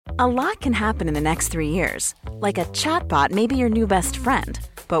A lot can happen in the next 3 years. Like a chatbot may be your new best friend.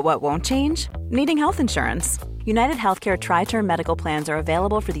 But what won't change? Needing health insurance. United Healthcare Tri-Term Medical Plans are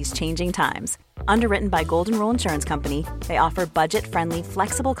available for these changing times. Underwritten by Golden Rule Insurance Company, they offer budget-friendly,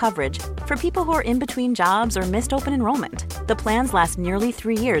 flexible coverage for people who are in between jobs or missed open enrollment. The plans last nearly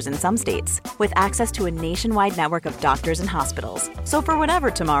 3 years in some states, with access to a nationwide network of doctors and hospitals. So for whatever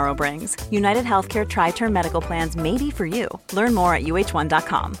tomorrow brings, United Healthcare Tri-Term Medical Plans may be for you. Learn more at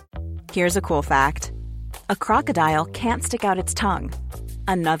uh1.com. Here's a cool fact. A crocodile can't stick out its tongue.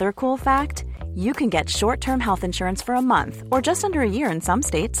 Another cool fact, you can get short-term health insurance for a month or just under a year in some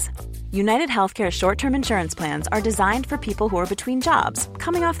states. United Healthcare short-term insurance plans are designed for people who are between jobs,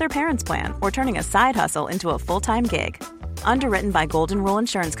 coming off their parents' plan, or turning a side hustle into a full-time gig. Underwritten by Golden Rule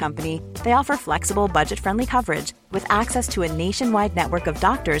Insurance Company, they offer flexible, budget-friendly coverage with access to a nationwide network of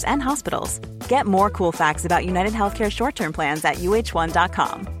doctors and hospitals. Get more cool facts about United Healthcare short-term plans at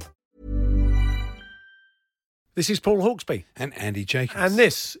uh1.com. This is Paul Hawksby. And Andy Jacobs. And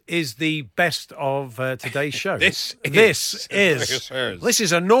this is the best of today's show. This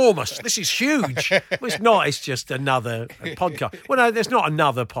is enormous. This is huge. Well, it's not. It's just another podcast. Well, no, there's not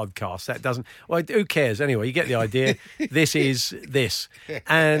another podcast. That doesn't... Well, who cares? Anyway, you get the idea. This is this.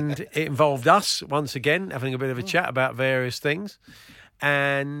 And it involved us, once again, having a bit of a chat about various things.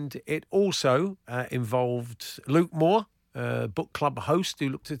 And it also involved Luke Moore, book club host, who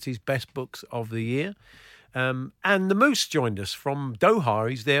looked at his best books of the year. And the Moose joined us from Doha.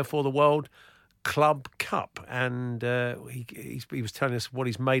 He's there for the World Club Cup, and he was telling us what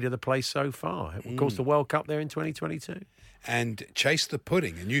he's made of the place so far. Of course, the World Cup there in 2022. And Chase the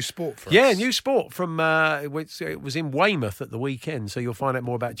Pudding, a new sport for us. Yeah, new sport from it was in Weymouth at the weekend, so you'll find out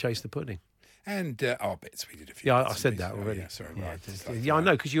more about Chase the Pudding. And our bits, we did a few. Yeah, bits I said and that pieces. already. Yeah, sorry, yeah, I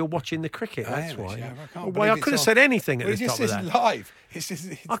know, because you're watching the cricket. That's why. Yeah, I could have said anything at the top of that. Live.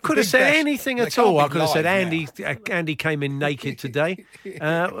 I could have said anything at all. I could have said Andy came in naked today,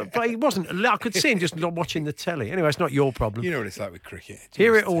 but he wasn't. I could see him just not watching the telly. Anyway, it's not your problem. You know what it's like with cricket.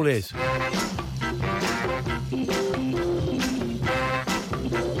 Here it all is. Good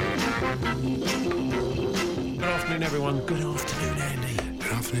afternoon, everyone. Good afternoon, Andy.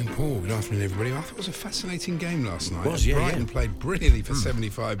 Good afternoon, Paul. Good afternoon, everybody. I thought it was a fascinating game last night. Was, yeah, Brighton played brilliantly for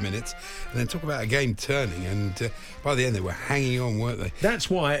 75 minutes, and then talk about a game turning, and by the end they were hanging on, weren't they? That's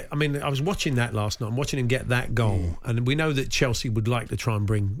why, I mean, I was watching that last night. I'm watching him get that goal, and we know that Chelsea would like to try and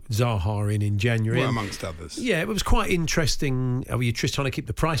bring Zaha in January. Well, amongst others. Yeah, it was quite interesting. Are you just trying to keep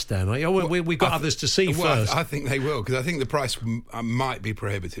the price down? Are you? We've got others to see first. I think they will, because I think the price might be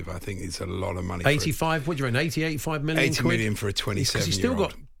prohibitive. I think it's a lot of money. 85, what do you reckon, 80, 85 million 80 million for a 27-year-old. Because he's still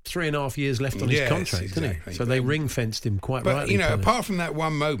got 3.5 years left on his contract, exactly. hasn't he? So they ring-fenced him quite but, rightly. But, apart from that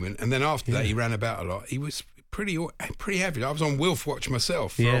one moment, and then after that he ran about a lot, he was pretty heavy. I was on Wilf Watch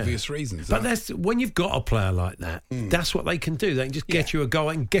myself for obvious reasons. But that's when you've got a player like that, that's what they can do. They can just get you a goal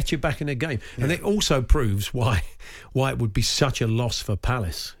and get you back in a game. Yeah. And it also proves why it would be such a loss for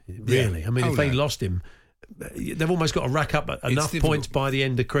Palace, really. I mean, if they lost him, they've almost got to rack up enough points by the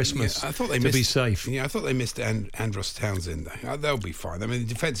end of Christmas to be safe. Yeah, I thought they missed Andros Townsend. They'll be fine. I mean,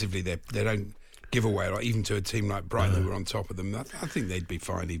 defensively, they don't give away a lot, even to a team like Brighton who were on top of them. I think they'd be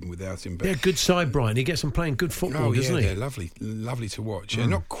fine even without him. But they're a good side, Brighton. He gets them playing good football, doesn't he? Yeah, lovely to watch. Yeah,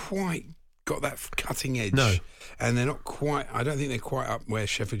 not quite got that cutting edge. No. And they're not quite, I don't think they're quite up where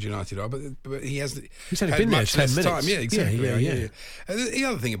Sheffield United are, but he's only been there 10 minutes. Time. Yeah, exactly. Yeah. And the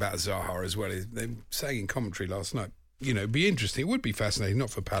other thing about Zaha as well is they were saying in commentary last night, you know, it'd be interesting. It would be fascinating, not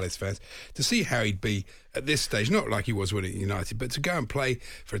for Palace fans, to see how he'd be at this stage, not like he was when at United, but to go and play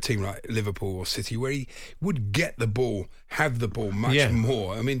for a team like Liverpool or City where he would get the ball, have the ball much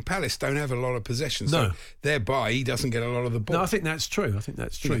more. I mean, Palace don't have a lot of possession, so thereby he doesn't get a lot of the ball. No, I think that's true.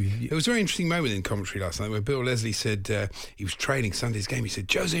 There was a very interesting moment in commentary last night where Bill Leslie said he was training Sunday's game. He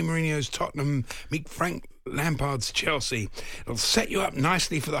said, Jose Mourinho's Tottenham meet Frank Lampard's Chelsea. It'll set you up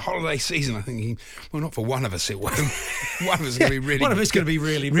nicely for the holiday season. I think not for one of us it won't. One of us is going to be really... One of us is going to be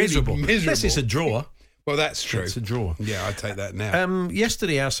really miserable. Unless it's a draw. Well, that's true. It's a draw. Yeah, I'd take that now.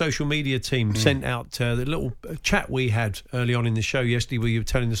 Yesterday, our social media team sent out the little chat we had early on in the show yesterday where you were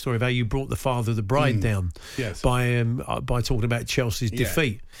telling the story of how you brought the father of the bride down by talking about Chelsea's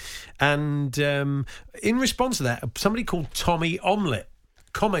defeat. And in response to that, somebody called Tommy Omelette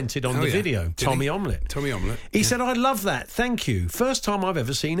commented on the video. Tommy Omelette. Tommy Omelette. He said, I love that. Thank you. First time I've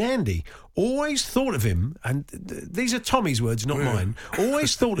ever seen Andy. always thought of him, and these are Tommy's words, not mine.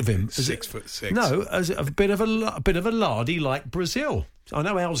 Always thought of him as 6'6". No, as a bit of a lardy like Brazil. I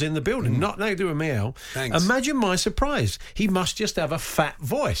know Al's in the building. Not nothing to do with me, Al. Thanks. Imagine my surprise. He must just have a fat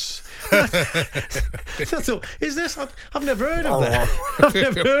voice. I thought, is this? I've never heard of that.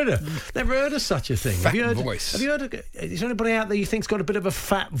 I've never heard of such a thing. Fat voice. Have you heard of? Is there anybody out there you think's got a bit of a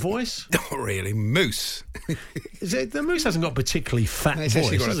fat voice? Not really. Moose. The Moose hasn't got a particularly fat He's voice,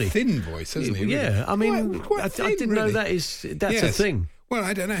 actually got has a he? thin voice, hasn't he? Yeah, Really? I mean, Quite I thin, didn't know really. that's Yes. a thing. Well,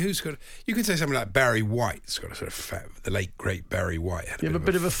 I don't know who's got. You could say something like Barry White's got a sort of fat. The late great Barry White had You have a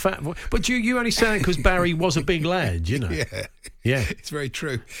bit of a fat voice, but you only say it because Barry was a big lad, you know. Yeah, it's very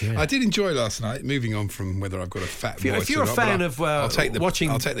true. Yeah. I did enjoy last night. Moving on from whether I've got a fat voice. If you're or a not, fan but of I'll take the watching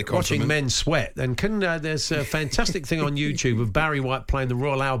compliment. men sweat, then there's a fantastic thing on YouTube of Barry White playing the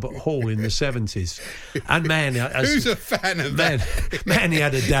Royal Albert Hall in the 70s. And man, Who's a fan of that? Man, he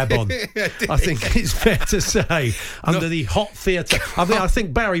had a dab on. I think it's fair to say under the hot theatre. I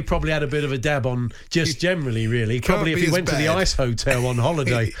think Barry probably had a bit of a dab on just generally, really. Probably if he went to the Ice Hotel on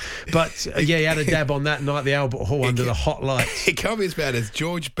holiday. But he had a dab on that night at the Albert Hall under the hot lights. It can't be as bad as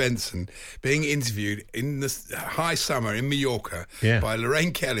George Benson being interviewed in the high summer in Mallorca by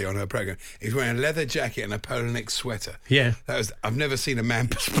Lorraine Kelly on her programme. He's wearing a leather jacket and a polo neck sweater. Yeah. I've never seen a man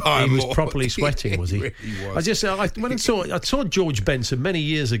perspire more. He was properly sweating, was he? He really was. I saw George Benson many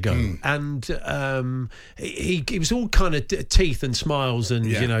years ago, and he was all kind of teeth and smiles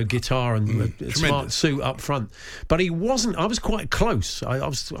and guitar and a smart suit up front, but he wasn't. I was quite close. I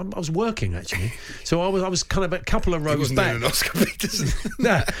was working actually, so I was kind of a couple of rows back.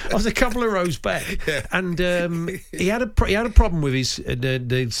 No, I was a couple of rows back, and he had a problem with his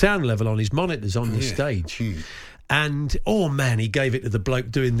the sound level on his monitors on the stage. And oh man, he gave it to the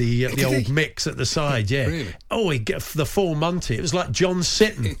bloke doing the old mix at the side. Yeah. Really? Oh, he got the full Monty. It was like John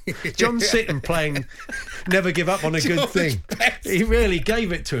Sitton. John Sitton playing "Never Give Up on a Good Thing." He really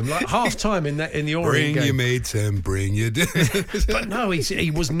gave it to him like half time in the Orient game. Bring your mates and bring your. But no, he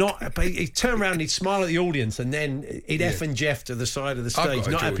was not. He turned around, he'd smile at the audience, and then he'd F and Jeff to the side of the stage.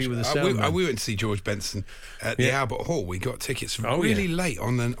 Not happy with the sound. We went to see George Benson at the Albert Hall. We got tickets really late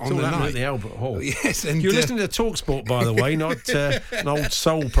on the night at the Albert Hall. Yes, and you're listening to TalkSport, by the way, not an old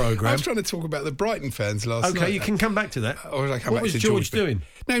soul programme. I was trying to talk about the Brighton fans last night. Okay, you can come back to that. Or I come what back was to George doing?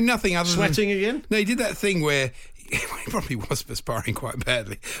 No, nothing other sweating than again. No, he did that thing where. He probably was perspiring quite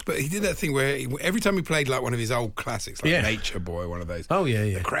badly, but he did that thing where every time he played like one of his old classics, like Nature Boy, one of those. Oh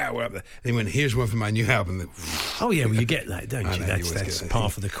yeah. The crowd were up there. Then when here's one for my new album. Oh yeah, well you get that, don't you? That's par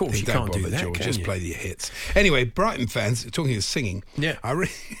for the course. You can't do that, George. Can Just you? play your hits. Anyway, Brighton fans, talking of singing, I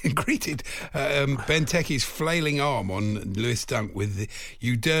greeted Ben Tecky's flailing arm on Lewis Dunk with the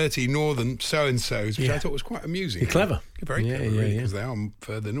 "You dirty northern so and so's," which I thought was quite amusing. You're clever. You're very clever, really, because they are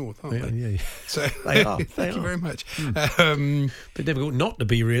further north, aren't they? Yeah. So they are. Thank you very much. Bit difficult not to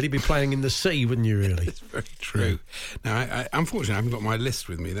be really. Be playing in the sea, wouldn't you? Really? It's very true. Now, I unfortunately, I haven't got my list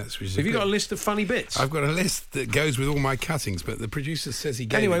with me. Have you got a list of funny bits? I've got a list that goes with all my cuttings, but the producer says he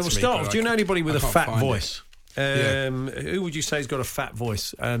gave it to me. Anyway, we'll start. Do you know anybody with a fat voice? Yeah. Who would you say has got a fat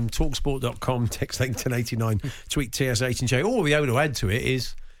voice? Talksport.com, text 1089, tweet TS8&J. All we ought to add to it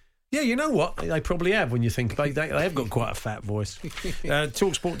is, yeah, you know what? They probably have when you think about it. They have got quite a fat voice.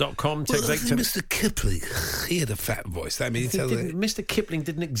 Talksport.com, text 810. Mr. Kipling, he had a fat voice. That means Mr. Kipling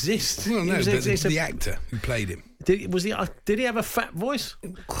didn't exist. Well, no, but the actor who played him. Did he have a fat voice?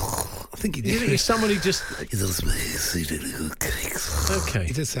 I think he did. He's someone who just... He does make really good cakes. Okay.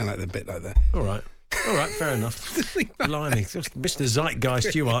 He does sound like a bit like that. All right, fair enough. Blimey, just Mr.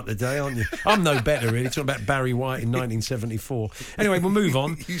 Zeitgeist you are today, aren't you? I'm no better, really. Talking about Barry White in 1974. Anyway, we'll move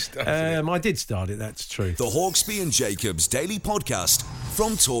on. You started it. I did start it, that's true. The Hawksbee and Jacobs Daily Podcast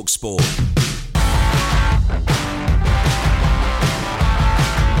from TalkSport.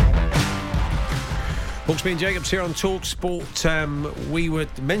 Hawksbee and Jacobs here on TalkSport. We were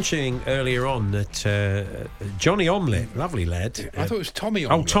mentioning earlier on that Johnny Omelette, lovely lad. I thought it was Tommy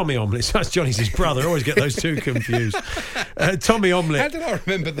Omelette. Oh, Tommy Omelette. That's Johnny's his brother. I always get those two confused. Tommy Omelette. How did I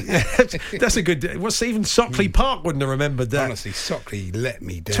remember that? That's a good... What's even Sockley Park wouldn't have remembered that. Honestly, Sockley let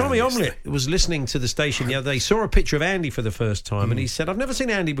me down. Tommy Omelette was listening to the station the other day, saw a picture of Andy for the first time, and he said, I've never seen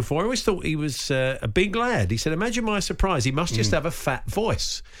Andy before. I always thought he was a big lad. He said, imagine my surprise. He must just have a fat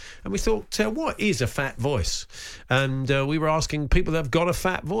voice. And we thought, what is a fat voice? And we were asking people that have got a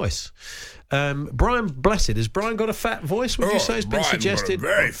fat voice. Brian Blessed, has Brian got a fat voice? Would you say has been Brian suggested? Got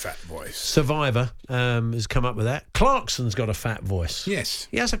a very fat voice. Survivor has come up with that. Clarkson's got a fat voice. Yes,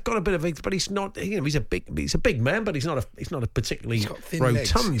 he has got a bit of it, but he's not. He's a big man, but he's not a particularly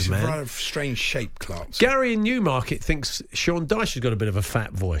rotund legs. man. He's a rather strange shape, Clarkson. Gary in Newmarket thinks Sean Dyche has got a bit of a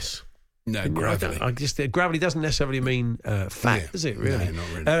fat voice. No, gravity. Gravity doesn't necessarily mean fat, does it, really? No, not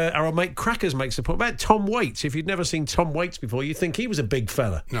really. Our old mate Crackers makes a point about Tom Waits. If you'd never seen Tom Waits before, you'd think he was a big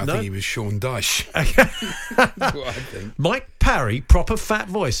fella. No, I think he was Sean Dyche. That's what I think. Mike Parry, proper fat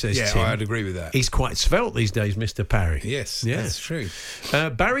voice, says Tim. Yeah, I'd agree with that. He's quite svelte these days, Mr. Parry. Yes, that's true.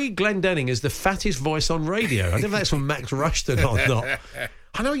 Barry Glendenning is the fattest voice on radio. I don't know if that's from Max Rushton or not.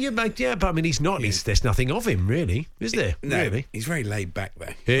 I know you, mate. Yeah, but I mean, he's not. Yeah. There's nothing of him, really, is there? No, really, he's very laid back,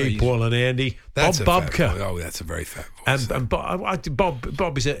 though. Hey, Paul and Andy. Bob Bubka. Oh, that's a very fat voice. And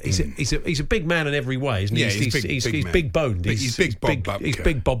Bob is he's a big man in every way, isn't he? Yeah, he's big boned. He's big Bob Bubka. He's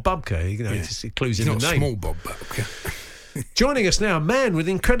big Bob Bubka. You know, it clues in the name. He's not small Bob Bubka. Joining us now, a man with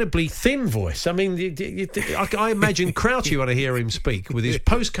incredibly thin voice. I mean, I imagine Crouchy want to hear him speak with his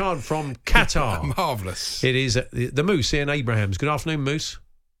postcard from Qatar. Marvellous. It is the Moose, Ian Abrahams. Good afternoon, Moose.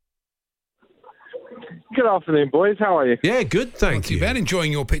 Good afternoon, boys. How are you? Yeah, good, thank you. Not too bad.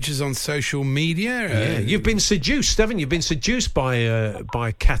 Enjoying your pictures on social media. Yeah, you've been seduced, haven't you? You've been seduced by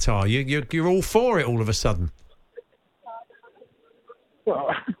Qatar. You're all for it all of a sudden. Well,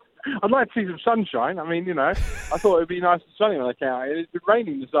 I'd like to see some sunshine. I mean, I thought it would be nice and sunny when I came out. It's been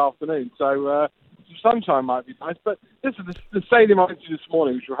raining this afternoon, so some sunshine might be nice. But this is the stadium I went to this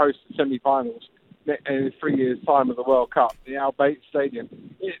morning, which will host the semi-finals in 3 years' time of the World Cup, the Al Bayt Stadium.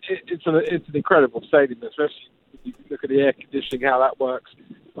 It's an incredible stadium, especially if you look at the air conditioning, how that works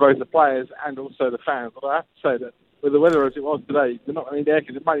for both the players and also the fans. But I have to say that with the weather as it was today, they're not going to need air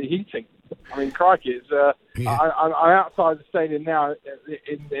conditioning, it might be heating. I mean, crikey, I'm outside the stadium now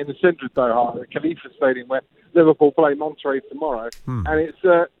in the centre of Doha, the Khalifa Stadium, where Liverpool play Monterrey tomorrow, and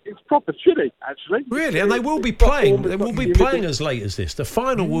it's proper chilly, actually. Really? And they will be playing. They will be playing as late as this. The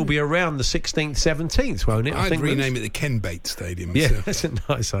final will be around the 16th, 17th, won't it? I'd rename it the Ken Bates Stadium. Yeah, that's a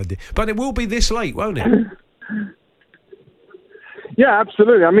nice idea. But it will be this late, won't it? Yeah,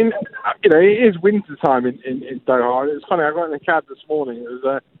 absolutely. I mean, it is winter time in Doha. It's funny. I got in a cab this morning.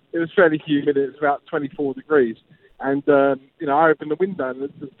 It was fairly humid. It was about 24 degrees. And, I opened the window and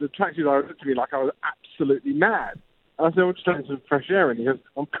the taxi driver looked at me like I was absolutely mad. And I said, well, just taking some fresh air. And he goes,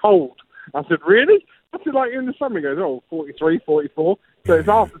 I'm cold. I said, really? I said, like, in the summer? He goes, 43, 44. So it's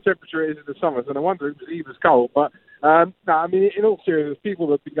half the temperature it is in the summer. So no wonder it was cold. But, no, I mean, in all seriousness,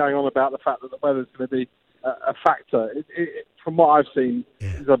 people have been going on about the fact that the weather's going to be a factor. From what I've seen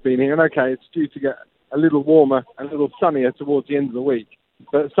since I've been here, and okay, it's due to get a little warmer, a little sunnier towards the end of the week.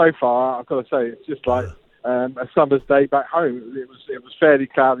 But so far, I've got to say, it's just like a summer's day back home. It was fairly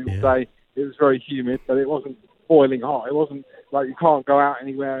cloudy all day. It was very humid, but it wasn't boiling hot. It wasn't like you can't go out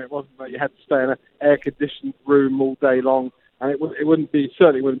anywhere. It wasn't like you had to stay in an air-conditioned room all day long. And it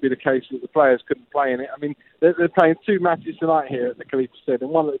certainly wouldn't be the case that the players couldn't play in it. I mean, they're playing two matches tonight here at the Khalifa Stadium.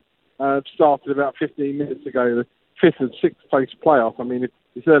 One that started about 15 minutes ago, the 5th and 6th place playoff. I mean,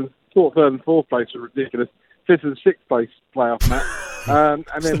 it's third and fourth place are ridiculous. 5th and 6th place playoff match.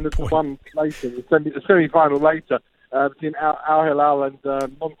 And then the one later, the semi-final later, between Al Hilal and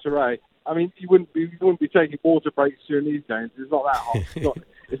Monterrey. I mean, you wouldn't be taking water breaks during these games. It's not that hot.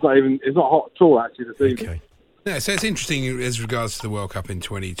 It's not hot at all, actually, this evening. Okay. Yeah, so it's interesting as regards to the World Cup in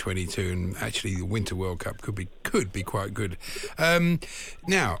 2022, and actually the Winter World Cup could be quite good.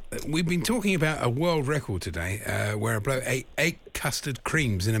 Now, we've been talking about a world record today, where a bloke ate 8 custard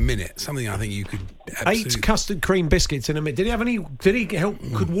creams in a minute. Something I think you could absolutely... 8 custard cream biscuits in a minute. Did he have any?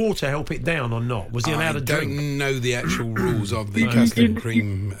 Could water help it down or not? Was he allowed to drink? I don't know the actual rules of the Custard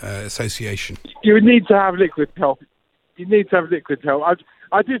Cream Association. You would need to have liquid help.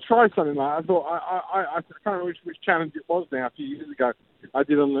 I did try something like that. I thought I can't remember which challenge it was now. A few years ago, I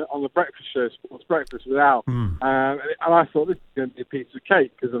did on the breakfast show, Sports Breakfast with Al, and I thought this is going to be a piece of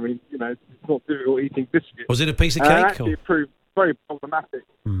cake because I mean, it's not difficult eating biscuits. Was it a piece of cake? Actually, it proved very problematic.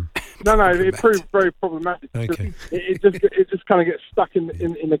 No, it proved very problematic. Okay. It just kind of gets stuck in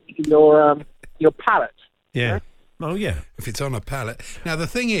your palate. Yeah. Oh yeah, if it's on a pallet. Now the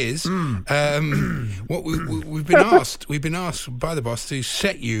thing is, what we've been asked by the boss to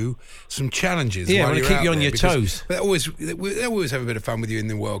set you some challenges. Yeah, while to you're keep out you on there, your toes. They always have a bit of fun with you in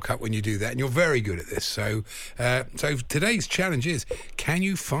the World Cup when you do that, and you're very good at this. So today's challenge is: can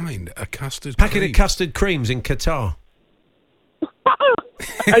you find a custard packet of custard creams in Qatar?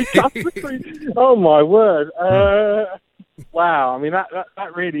 A custard cream? Oh my word! Wow, I mean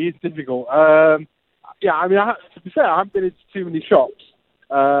that really is difficult. Yeah, I mean, to be fair, I haven't been into too many shops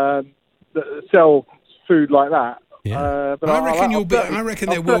that sell food like that. Yeah. But I reckon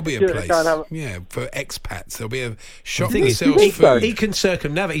there will be a place. For expats. There'll be a shop that sells food. He can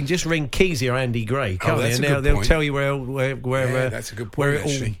circumnavigate. He can just ring Keezy or Andy Gray, can't they? And they'll tell you where that's a good point, where it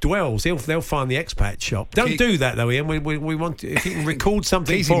all dwells. They'll find the expat shop. Don't do that though, Ian. We want if you can record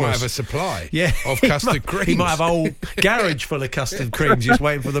something Keezy for us. might have a supply of custard creams. He might have a whole garage full of custard creams just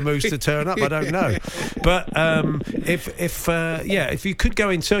waiting for the moose to turn up. I don't know. But if you could go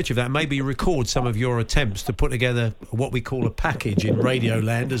in search of that, maybe record some of your attempts to put together what we call a package in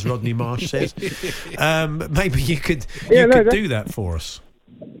Radioland, as Rodney Marsh says. Maybe you could do that for us.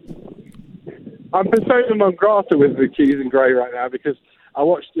 I'm persona non grata with the Keys and Gray right now because I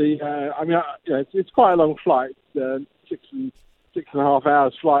watched the. It's quite a long flight, 6.5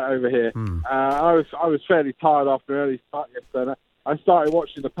 hours flight over here. I was fairly tired after an early start yesterday. I started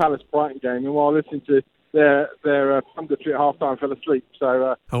watching the Palace Brighton game, and while listening to their punditry at half-time, fell asleep.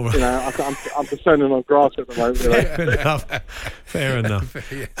 So, I'm persona non grata at the moment. Fair enough.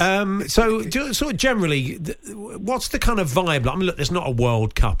 So, sort of generally, what's the kind of vibe? I mean, look, there's not a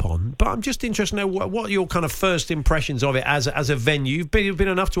World Cup on, but I'm just interested to know what are your kind of first impressions of it as a venue. You've been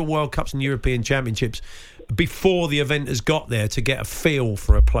enough to a World Cups and European Championships before the event has got there to get a feel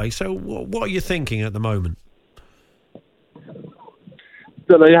for a place. So, what are you thinking at the moment?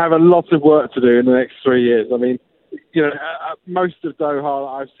 That they have a lot of work to do in the next 3 years. I mean, most of Doha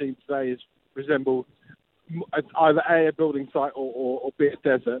that I've seen today resemble either a building site or be a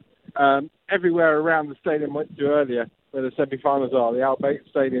desert. Everywhere around the stadium I went to earlier, where the semi-finals are, the Al Bayt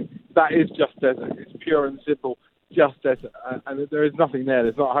Stadium, that is just desert. It's pure and simple, just desert. And there is nothing there.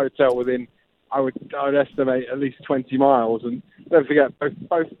 There's not a hotel within, I would estimate, at least 20 miles. And don't forget, both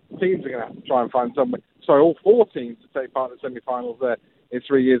teams are going to have to try and find somewhere. Sorry, all 4 teams to take part in the semi-finals there. In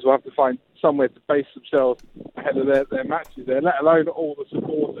 3 years, we'll have to find somewhere to base themselves ahead of their matches there, let alone all the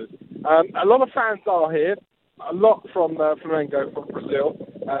supporters. A lot of fans are here, a lot from Flamengo, from Brazil.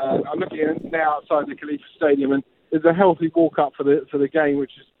 I'm looking now outside the Khalifa Stadium, and there's a healthy walk-up for the game,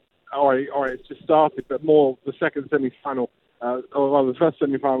 which is, it's just started, but more the second semi-final, the first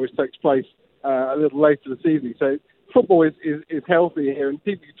semi-final, which takes place a little later this evening. So football is healthy here, and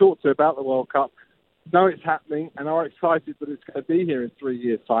people you talk to about the World Cup know it's happening and are excited that it's going to be here in 3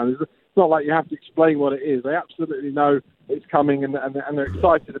 years' time. It's not like you have to explain what it is. They absolutely know it's coming and they're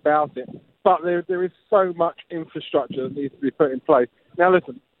excited about it. But there is so much infrastructure that needs to be put in place. Now,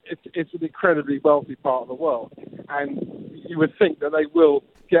 listen, it's an incredibly wealthy part of the world, and you would think that they will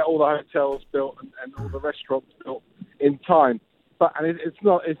get all the hotels built and all the restaurants built in time. But it's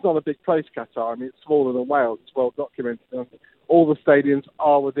not a big place, Qatar. I mean, it's smaller than Wales. It's well documented. All the stadiums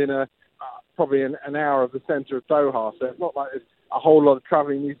are within probably an hour of the centre of Doha, so it's not like there's a whole lot of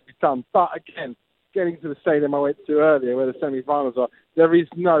travelling needs to be done. But again, getting to the stadium I went to earlier, where the semi-finals are, there is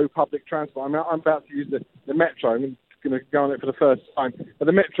no public transport. I mean, I'm about to use the metro. I'm going to go on it for the first time. But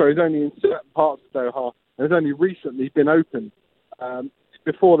the metro is only in certain parts of Doha, and has only recently been opened.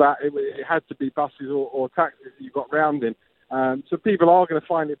 Before that, it had to be buses or taxis that you got round in. So people are going to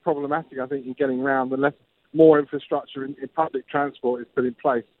find it problematic, I think, in getting round unless more infrastructure in public transport is put in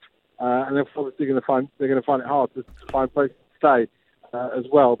place. And they're obviously going to find it hard to find a place to stay as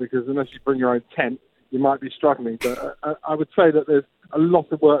well, because unless you bring your own tent, you might be struggling. But I would say that there's a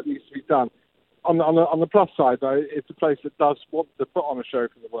lot of work needs to be done. On the plus side, though, it's a place that does want to put on a show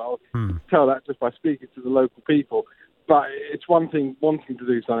for the world. You can tell that just by speaking to the local people. But it's one thing wanting to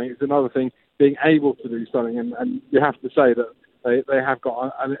do something; it's another thing being able to do something. And you have to say that they have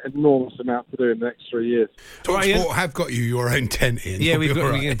got an enormous amount to do in the next 3 years. TalkSport have got you your own tent in. Yeah, we've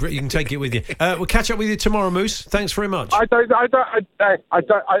got. Right. You can take it with you. We'll catch up with you tomorrow, Moose. Thanks very much. I don't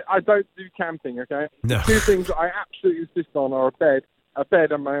do camping. Okay. No. 2 things that I absolutely insist on are a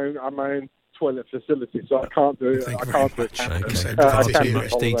bed, and my own toilet facility. So I can't do it. I can't do it. Too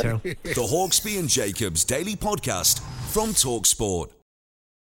much detail. The Hawksby and Jacobs Daily Podcast from TalkSport.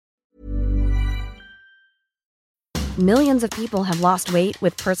 Millions of people have lost weight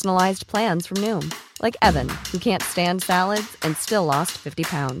with personalized plans from Noom. Like Evan, who can't stand salads and still lost 50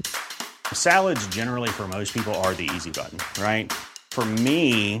 pounds. Salads generally for most people are the easy button, right? For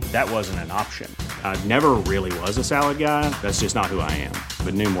me, that wasn't an option. I never really was a salad guy. That's just not who I am.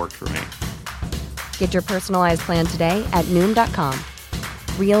 But Noom worked for me. Get your personalized plan today at Noom.com.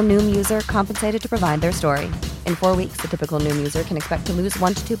 Real Noom user compensated to provide their story. In 4 weeks, the typical Noom user can expect to lose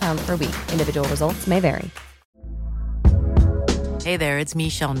 1 to 2 pounds per week. Individual results may vary. Hey there, it's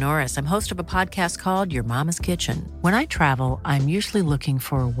Michelle Norris. I'm host of a podcast called Your Mama's Kitchen. When I travel, I'm usually looking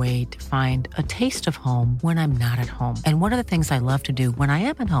for a way to find a taste of home when I'm not at home. And one of the things I love to do when I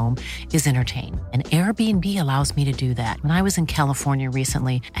am at home is entertain. And Airbnb allows me to do that. When I was in California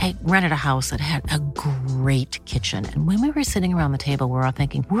recently, I rented a house that had a great kitchen. And when we were sitting around the table, we were all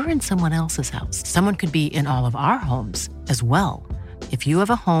thinking, we're in someone else's house. Someone could be in all of our homes as well. If you have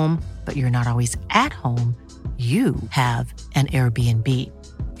a home, but you're not always at home, you have an Airbnb.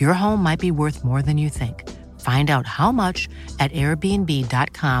 Your home might be worth more than you think. Find out how much at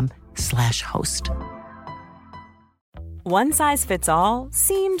airbnb.com/host. One size fits all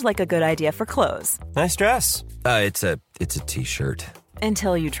seemed like a good idea for clothes. Nice dress. It's a t-shirt.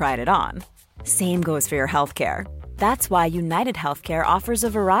 Until you tried it on. Same goes for your healthcare. That's why United Healthcare offers a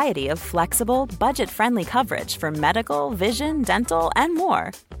variety of flexible, budget-friendly coverage for medical, vision, dental, and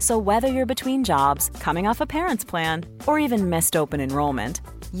more. So whether you're between jobs, coming off a parent's plan, or even missed open enrollment,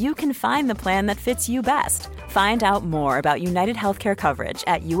 you can find the plan that fits you best. Find out more about United Healthcare coverage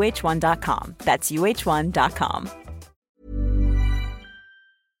at uh1.com. That's uh1.com.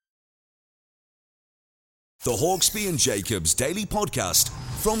 The Hawksby and Jacobs Daily Podcast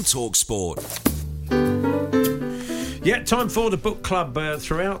from TalkSport. Yeah, time for the book club.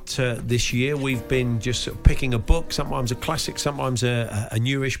 Throughout this year, we've been just sort of picking a book, sometimes a classic, sometimes a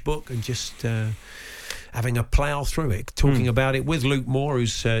newish book, and just having a plough through it, talking about it with Luke Moore,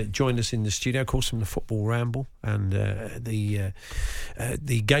 who's joined us in the studio, of course, from the Football Ramble, and the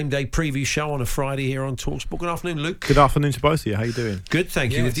Game Day preview show on a Friday here on TalkSport. Good afternoon, Luke. Good afternoon to both of you. How are you doing? Good,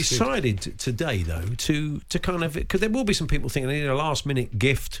 thank you. Yeah, We've decided today, though, to kind of, because there will be some people thinking they need a last-minute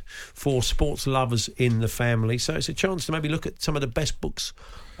gift for sports lovers in the family, so it's a chance to maybe look at some of the best books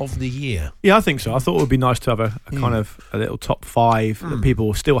of the year. Yeah, I think so. I thought it would be nice to have a kind of a little top five that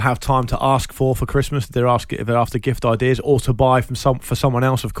people still have time to ask for Christmas. If they're after gift ideas, or to buy for someone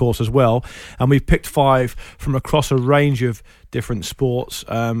else, of course, as well. And we've picked five from across a range of different sports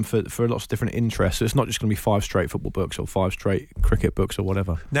for lots of different interests. So it's not just going to be five straight football books or five straight cricket books or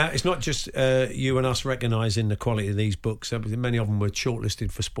whatever. Now, it's not just you and us recognising the quality of these books. Many of them were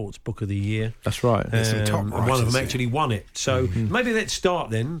shortlisted for Sports Book of the Year. That's right. Some top and one of them actually won it. So maybe let's start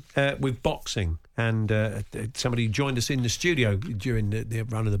then with boxing. And somebody joined us in the studio during the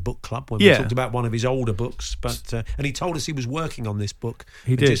run of the book club when we talked about one of his older books. But and he told us he was working on this book.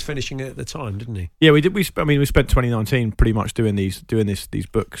 He did, just finishing it at the time, didn't he? Yeah, we did. We spent 2019 pretty much doing these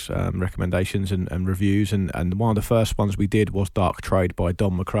books recommendations and reviews. And one of the first ones we did was Dark Trade by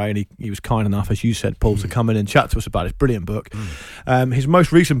Don McRae, and he was kind enough, as you said, Paul, to come in and chat to us about his brilliant book. His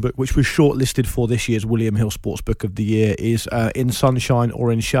most recent book, which was shortlisted for this year's William Hill Sports Book of the Year, is In Sunshine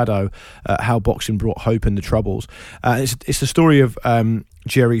or in Shadow: How Boxing Brought Hope in the Troubles. It's the story of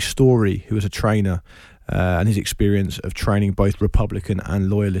Jerry Story, who was a trainer, and his experience of training both Republican and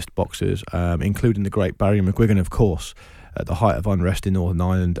Loyalist boxers, including the great Barry McGuigan, of course, at the height of unrest in Northern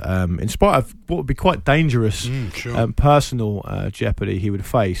Ireland, in spite of what would be quite dangerous personal jeopardy he would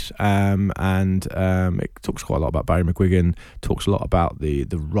face. And it talks quite a lot about Barry McGuigan, talks a lot about the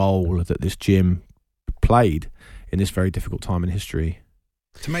role that this gym played in this very difficult time in history.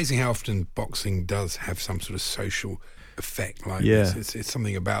 It's amazing how often boxing does have some sort of social effect like this. It's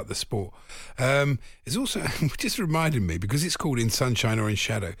something about the sport. It's also just reminded me, because it's called In Sunshine or in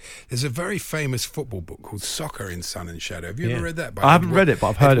Shadow, there's a very famous football book called Soccer in Sun and Shadow. Have you ever read that? I haven't read it,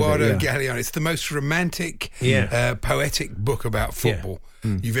 but I've heard Eduardo of it. Galeano. It's the most romantic, poetic book about football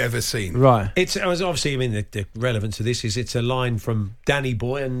you've ever seen. Right. It's obviously, I mean, the relevance of this is it's a line from Danny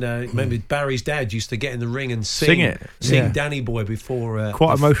Boy, and remember Barry's dad used to get in the ring and sing Danny Boy before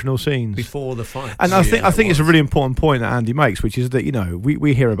quite emotional scenes before the fight. And I think it's a really important point that Andy makes, which is that, you know,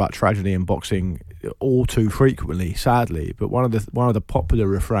 we hear about tragedy in boxing all too frequently, sadly, but one of the popular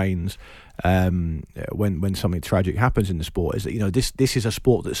refrains when something tragic happens in the sport is that, you know, this is a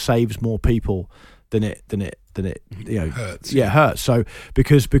sport that saves more people than it you know hurts. Yeah, hurts. So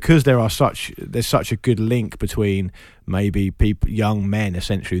because there's such a good link between maybe young men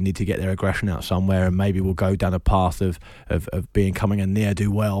essentially who need to get their aggression out somewhere, and maybe will go down a path of becoming a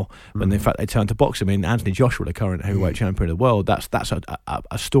ne'er-do-well when in fact they turn to boxing. I mean, Anthony Joshua, the current heavyweight champion of the world, that's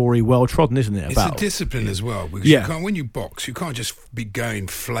a story well trodden, isn't it? It's a discipline as well, because you can't, when you box, you can't just be going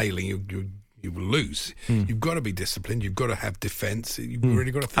flailing. you will lose. You've got to be disciplined. You've got to have defence. You've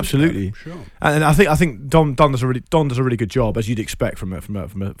really got to think absolutely. about it. Sure. And I think Don does a really good job, as you'd expect from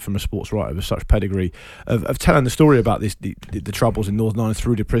a sports writer with such pedigree, of telling the story about the troubles in Northern Ireland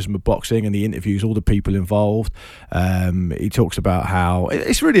through the prism of boxing, and he interviews all the people involved. He talks about how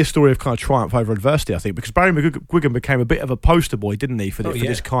it's really a story of kind of triumph over adversity, I think, because Barry McGuigan became a bit of a poster boy, didn't he, for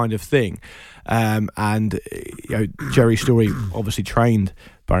this kind of thing. And Jerry Story obviously trained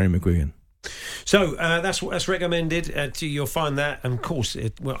Barry McGuigan. So that's recommended. You'll find that, and of course,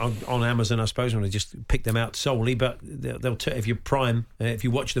 on Amazon, I suppose. I'm going to just pick them out solely, but they'll tell if you're Prime, if you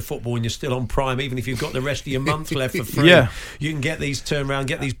watch the football and you're still on Prime, even if you've got the rest of your month left for free, you can get these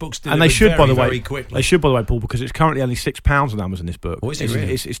get these books delivered. And they should, by the way, very quickly. They should, by the way, Paul, because it's currently only £6 on Amazon. This book, is it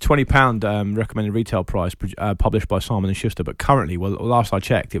really? It's £20 recommended retail price, published by Simon & Schuster. But currently, last I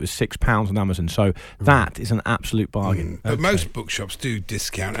checked, it was £6 on Amazon. So that is an absolute bargain. But most bookshops do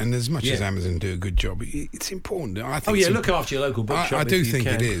discount, and as much as Amazon do a good job, it's important. I think look after your local bookshop. I do think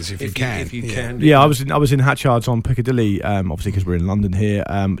it is, if you can. Yeah, I was in Hatchards on Piccadilly, obviously because we're in London here,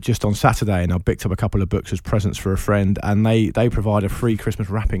 just on Saturday, and I picked up a couple of books as presents for a friend, and they provide a free Christmas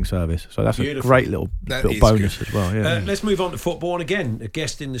wrapping service. So that's a great little bonus good. As well. Yeah. Let's move on to football, and again, a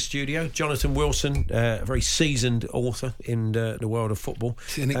guest in the studio, Jonathan Wilson, a very seasoned author in the world of football.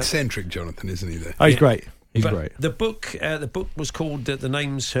 He's an eccentric Jonathan, isn't he? There. Oh, he's great. He's great. The book was called "The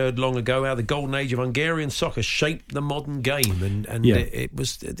Names Heard Long Ago: How the Golden Age of Hungarian Soccer Shaped the Modern Game," and it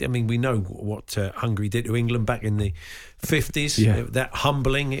was. I mean, we know what Hungary did to England back in the 50s. That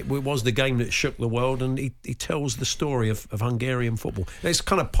humbling. It was the game that shook the world, and he tells the story of Hungarian football. There's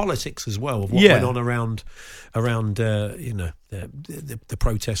kind of politics as well of what went on around the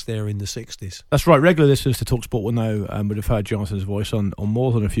protest there in the 60s. That's right. Regular listeners to TalkSport will know would have heard Jonathan's voice on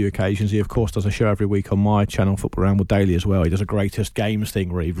more than a few occasions. He, of course, does a show every week on my channel, Football Ramble Daily, as well. He does a greatest games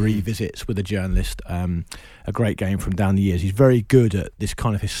thing where he revisits with a journalist a great game from down the years. He's very good at this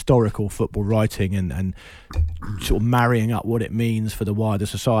kind of historical football writing and sort of marrying up what it means for the wider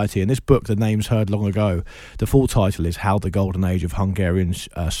society. And this book, The Names Heard Long Ago, the full title is How the Golden Age of Hungarian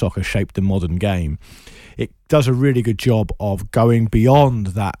Soccer Shaped the Modern Game. It does a really good job of going beyond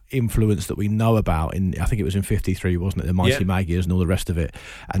that influence that we know about I think it was in 53, wasn't it, the Mighty Magyars and all the rest of it,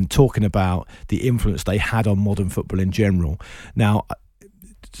 and talking about the influence they had on modern football in general. Now,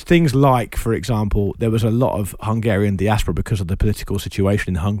 things like, for example, there was a lot of Hungarian diaspora because of the political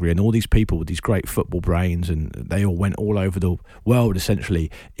situation in Hungary, and all these people with these great football brains, and they all went all over the world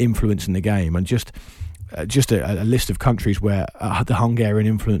essentially influencing the game. And just a list of countries where the Hungarian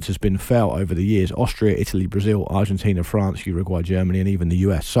influence has been felt over the years: Austria, Italy, Brazil, Argentina, France, Uruguay, Germany, and even the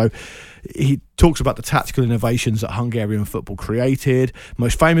US. So he talks about the tactical innovations that Hungarian football created,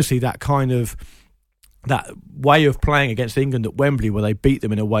 most famously that way of playing against England at Wembley, where they beat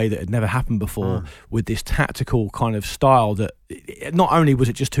them in a way that had never happened before, with this tactical kind of style that not only was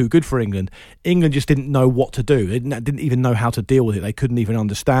it just too good for England just didn't know what to do. They didn't even know how to deal with it. They couldn't even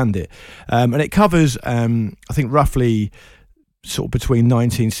understand it. And it covers, I think, roughly sort of between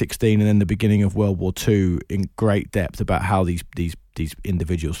 1916 and then the beginning of World War II in great depth about how these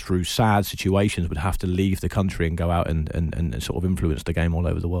individuals, through sad situations, would have to leave the country and go out and sort of influence the game all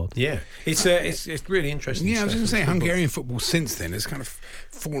over the world. Yeah, it's really interesting. Yeah, I was going to say Hungarian football since then has kind of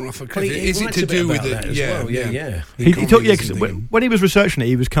fallen off a cliff. Well, is it to do with it? He talked, because when he was researching it,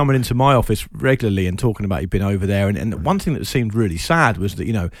 he was coming into my office regularly and talking about he'd been over there. And one thing that seemed really sad was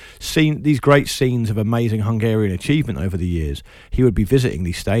that, seeing these great scenes of amazing Hungarian achievement over the years, he would be visiting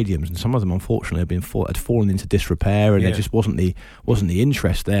these stadiums, and some of them unfortunately had fallen into disrepair, and there just wasn't the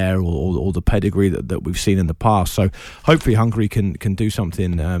interest there or the pedigree that we've seen in the past. So hopefully Hungary can do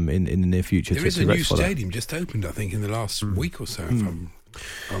something in the near future. There is a new stadium just opened, I think, in the last week or so,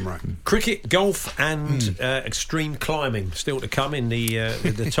 if I'm right. Cricket, golf, and extreme climbing still to come in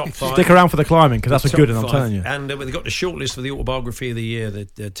the top 5. Stick around for the climbing, because that's a good one, I'm telling you. And we've got the shortlist for the autobiography of the year.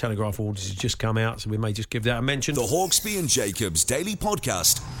 The Telegraph Awards has just come out, so we may just give that a mention. The Hawksbee and Jacobs Daily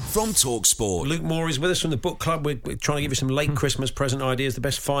Podcast from TalkSport. Luke Moore is with us from the book club. We're trying to give you some late Christmas present ideas. The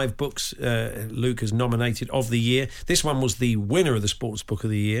best 5 books Luke has nominated of the year. This one was the winner of the Sports Book of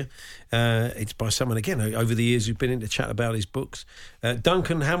the Year. It's by someone, again, over the years who's been in to chat about his books.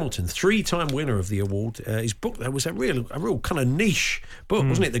 Duncan Hamilton, 3-time winner of the award. His book, though, was a real kind of niche book,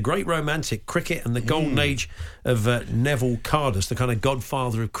 wasn't it? The Great Romantic Cricket and the Golden Age of Neville Cardus, the kind of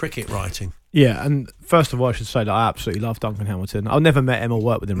godfather of cricket writing. Yeah, and first of all, I should say that I absolutely love Duncan Hamilton. I've never met him or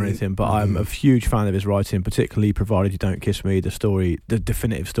worked with him or anything, but I'm a huge fan of his writing, particularly Provided You Don't Kiss Me, the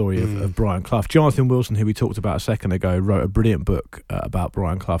definitive story of Brian Clough. Jonathan Wilson, who we talked about a second ago, wrote a brilliant book about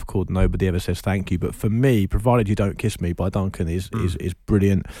Brian Clough called Nobody Ever Says Thank You. But for me, Provided You Don't Kiss Me by Duncan is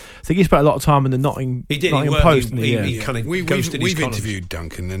brilliant. I think he spent a lot of time in the Nottingham Post. We've interviewed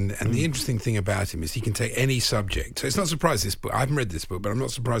Duncan, and the interesting thing about him is he can take any subject. So it's not surprised this book. I haven't read this book, but I'm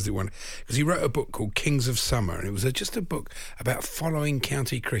not surprised it won, because he wrote a book called Kings of Summer, and it was just a book about following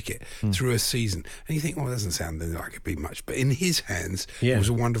county cricket through a season. And you think, well, it doesn't sound like it'd be much, but in his hands, it was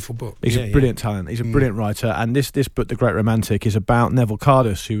a wonderful book. He's a brilliant talent. He's a brilliant writer, and this book, The Great Romantic, is about Neville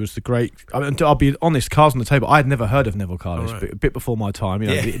Cardus, who was the great. I mean, I'll be honest, cards on the table. I had never heard of Neville Cardus, a bit before my time. You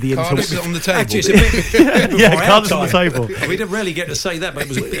know, the Cardus is on the table. Actually, it's a bit Cardus on the table. We didn't really get to say that, but it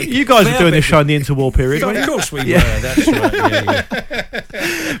was. You guys were doing this show in the interwar period. Of course we were. That's right.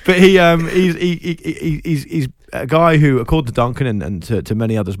 But he's a guy who, according to Duncan and to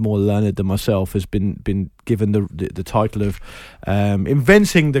many others more learned than myself, has been given the title of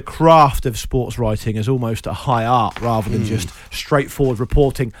inventing the craft of sports writing as almost a high art rather than just straightforward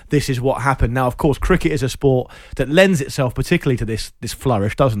reporting. This is what happened. Now, of course, cricket is a sport that lends itself particularly to this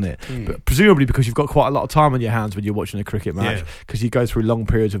flourish, doesn't it? But presumably because you've got quite a lot of time on your hands when you're watching a cricket match, because you go through long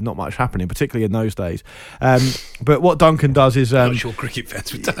periods of not much happening, particularly in those days. But what Duncan does is I'm not sure cricket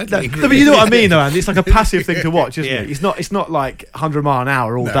fans would totally agree. No, but you know what I mean, though, Andy? It's like a passive thing to watch, isn't it? It's not like 100 mile an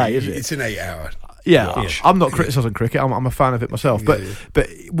hour all day, is it? It's an 8 hour. Yeah, I'm not criticising cricket. I'm a fan of it myself. But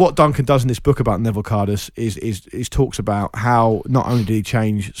what Duncan does in this book about Neville Cardus is talks about how not only did he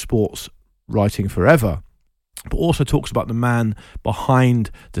change sports writing forever, but also talks about the man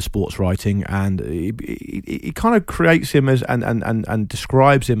behind the sports writing, and he kind of creates him as and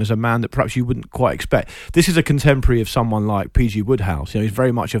describes him as a man that perhaps you wouldn't quite expect. This is a contemporary of someone like P.G. Wodehouse. You know, he's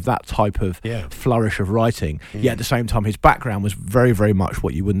very much of that type of flourish of writing. Yet at the same time, his background was very, very much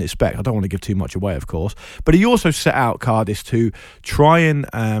what you wouldn't expect. I don't want to give too much away, of course, but he also set out Cardus to try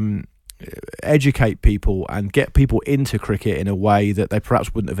and educate people and get people into cricket in a way that they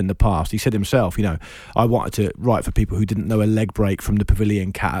perhaps wouldn't have in the past. He said himself, you know, I wanted to write for people who didn't know a leg break from the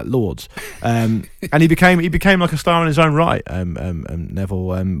Pavilion Cat at Lords, and he became like a star in his own right. Neville,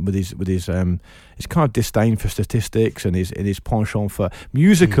 with his kind of disdain for statistics and his penchant for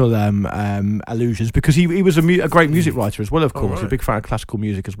musical allusions, because he was a great music writer as well, of course. A big fan of classical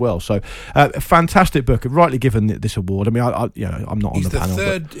music as well. So a fantastic book, rightly given this award. I mean, I'm not on the panel.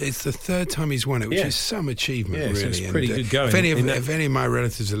 It's the third time he's won it, which is some achievement, really. So it's pretty good going. If any of my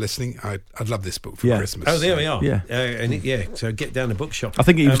relatives are listening, I'd love this book for Christmas. Oh, there we are. Yeah. So get down the bookshop. I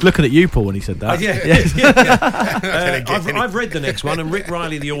think he was looking at you, Paul, when he said that. I've read the next one, and Rick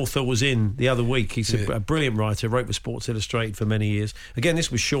Riley, the author, was in the other week. He's a brilliant writer, wrote for Sports Illustrated for many years. Again,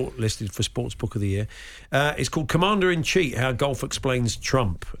 this was shortlisted for Sports Book of the Year. It's called Commander-in-Chief, How Golf Explains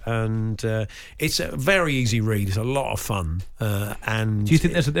Trump. And it's a very easy read. It's a lot of fun. And do you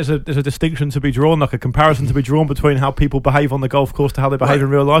think there's a distinction to be drawn, like a comparison to be drawn between how people behave on the golf course to how they behave in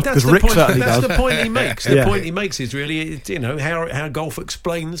real life? Because Rick certainly does. That's the point he makes. The point he makes is really, you know, how golf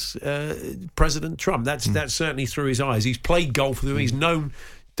explains President Trump. That's certainly through his eyes. He's played golf with him. He's known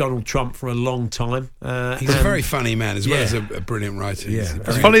Donald Trump for a long time. He's a very funny man as well as a brilliant writer. He's a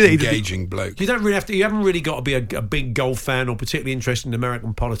very funny that engaging bloke. You don't really have to. You haven't really got to be a big golf fan or particularly interested in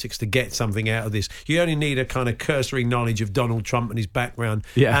American politics to get something out of this. You only need a kind of cursory knowledge of Donald Trump and his background,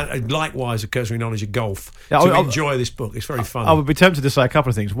 and likewise a cursory knowledge of golf to enjoy this book. It's very fun. I would be tempted to say a couple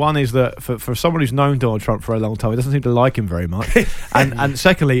of things. One is that for someone who's known Donald Trump for a long time, he doesn't seem to like him very much. and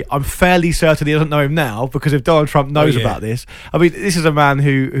secondly, I'm fairly certain he doesn't know him now, because if Donald Trump knows about this, I mean, this is a man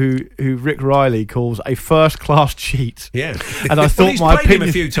who Rick Riley calls a first-class cheat. Yeah, and I thought he's played him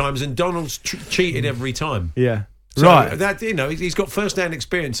a few times, and Donald's cheated every time. Yeah. So right. That, you know, he's got first-hand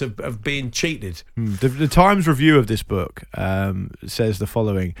experience of being cheated. The Times review of this book says the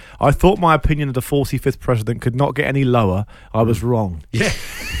following: I thought my opinion of the 45th president could not get any lower. I was wrong. Yeah.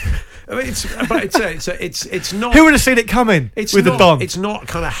 I mean, it's not. Who would have seen it coming with the Don? It's not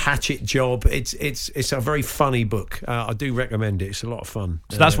kind of hatchet job. It's a very funny book. I do recommend it. It's a lot of fun.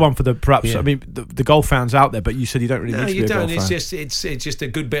 So that's one for the perhaps. I mean, the golf fans out there, but you said you don't really need to be a golf fan. It's just a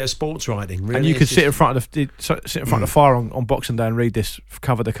good bit of sports writing. Really. And you could sit in front of the fire on Boxing Day and read this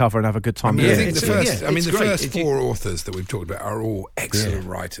cover to cover and have a good time. I think the first four authors that we've talked about are all excellent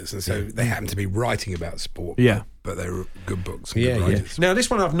writers, and so they happen to be writing about sport. Yeah. but they're good books. Yeah, good yeah. writers. Now, this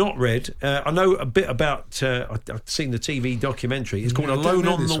one I've not read. I know a bit about. I've seen the TV documentary. It's called I don't Alone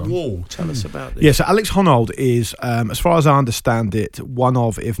know on this the one. Wall. Tell us about this. Yeah, so Alex Honnold is, as far as I understand it, one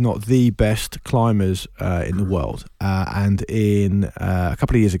of, if not the best climbers in the world. And in a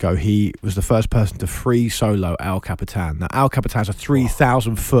couple of years ago, he was the first person to free solo El Capitan. Now, El Capitan's a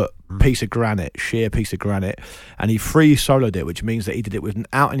 3,000-foot piece of granite, sheer piece of granite, and he free soloed it, which means that he did it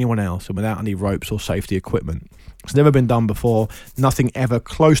without anyone else and without any ropes or safety equipment. It's never been done before. Nothing ever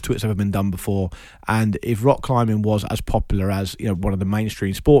close to it's ever been done before. And if rock climbing was as popular as one of the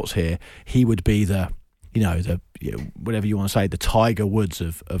mainstream sports here, he would be the whatever you want to say, the Tiger Woods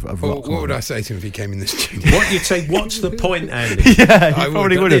of rock climbing. What would I say to him if he came in the studio? What you'd say? What's the point, Andy? Yeah, he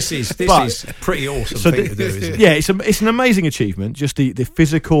probably would. This is pretty awesome thing to do, isn't it? Yeah, it's an amazing achievement. Just the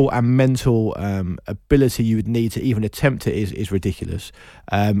physical and mental ability you would need to even attempt it is ridiculous.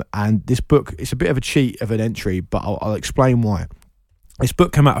 And this book, it's a bit of a cheat of an entry, but I'll explain why. This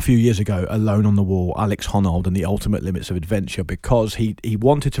book came out a few years ago, Alone on the Wall, Alex Honnold and the Ultimate Limits of Adventure, because he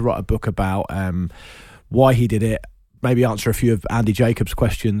wanted to write a book about why he did it, maybe answer a few of Andy Jacobs'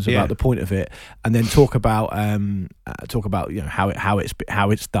 questions about the point of it, and then talk about how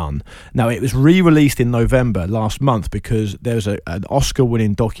it's done. Now, it was re-released in November last month because there's an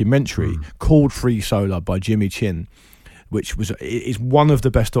Oscar-winning documentary called Free Solo by Jimmy Chin, which is one of the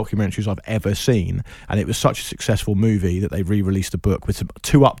best documentaries I've ever seen, and it was such a successful movie that they re-released a book with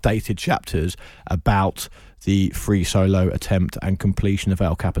two updated chapters about the free solo attempt and completion of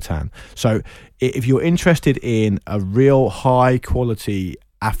El Capitan. So if you're interested in a real high quality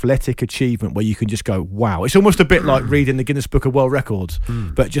athletic achievement where you can just go, wow, it's almost a bit like reading the Guinness Book of World Records,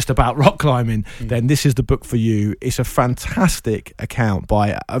 but just about rock climbing, then this is the book for you. It's a fantastic account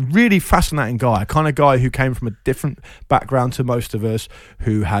by a really fascinating guy, a kind of guy who came from a different background to most of us,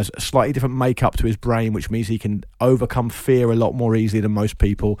 who has a slightly different makeup to his brain, which means he can overcome fear a lot more easily than most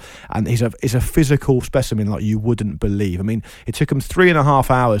people. And he's a physical specimen like you wouldn't believe. I mean, it took him 3.5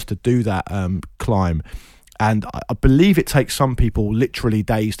 hours to do that climb. And I believe it takes some people literally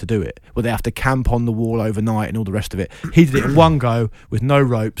days to do it, where they have to camp on the wall overnight and all the rest of it. He did it in one go with no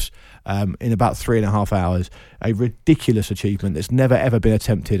ropes in about 3.5 hours. A ridiculous achievement that's never, ever been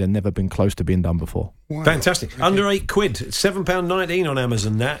attempted and never been close to being done before. Wow. Fantastic. Okay. Under £8, £7.19 on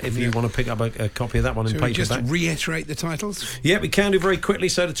Amazon, that, if you want to pick up a copy of that one in paperback. Just reiterate the titles? Yeah, we can do very quickly.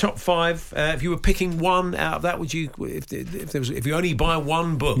 So the top 5, if you were picking one out of that, would you, if you only buy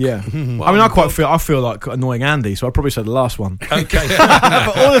one book? Yeah. I mean, I feel like annoying Andy, so I'd probably say the last one. Okay.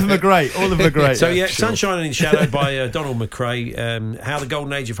 But all of them are great. So yeah, sure. Sunshine in Shadow by Donald McRae. How the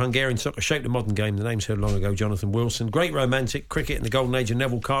Golden Age of Hungarian Soccer Shaped the Modern Game. The name's heard long ago, Jonathan Wilson. Great Romantic, Cricket in the Golden Age of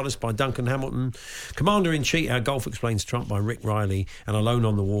Neville Cardus by Duncan Hamilton. Commander-in-Chief, How Golf Explains Trump by Rick Riley. And Alone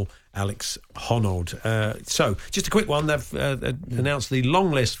on the Wall, Alex Honnold. So, just a quick one. They've announced the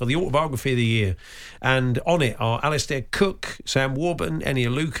long list for the autobiography of the year. And on it are Alistair Cook, Sam Warburton,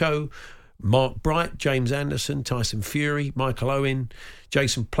 Ennio Luco, Mark Bright, James Anderson, Tyson Fury, Michael Owen,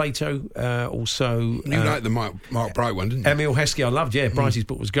 Jason Plato, also... You liked the Mark Bright one, didn't you? Emil Heskey, I loved, Brighty's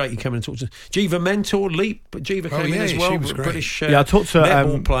book was great. He came in and talked to Jiva Mentor, Leap, but Jiva came in as well. She was great. British I talked to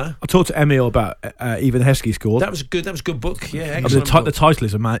netball player. I talked to Emil about Even Heskey scored. That was good book, yeah, excellent. The title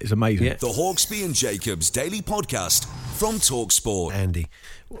is amazing. Yeah. The Hawksbee and Jacobs Daily Podcast from TalkSport. Andy,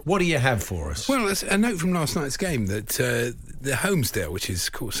 what do you have for us? Well, a note from last night's game that the Homesdale, which is,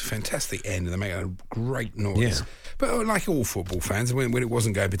 of course, a fantastic end, and they make a great noise. Yeah. But like all football fans, when it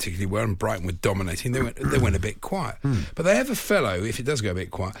wasn't going particularly well and Brighton were dominating, they went a bit quiet. But they have a fellow, if it does go a bit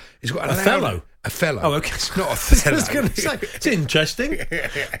quiet, he's got a fellow. A fellow. Oh, okay. It's not a fellow. I was going to say, it's interesting.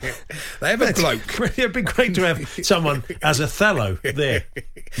 They have a bloke. It'd be great to have someone as a fellow there.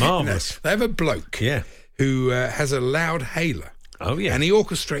 Marvellous. No, they have a bloke who has a loud hailer. Oh, yeah. And he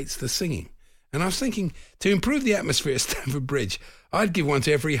orchestrates the singing. And I was thinking, to improve the atmosphere at Stamford Bridge, I'd give one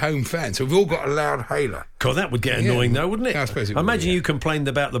to every home fan, so we've all got a loud hailer. God, that would get annoying, though, wouldn't it? I suppose it would. Imagine you complained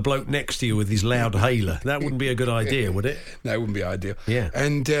about the bloke next to you with his loud hailer. That wouldn't be a good idea, would it? No, it wouldn't be ideal. Yeah.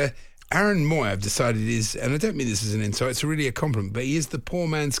 And Aaron Moy, I've decided, is, and I don't mean this as an insult, it's really a compliment, but he is the poor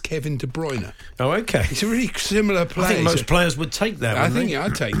man's Kevin De Bruyne. Oh, okay. He's a really similar player. I think most players would take that, I think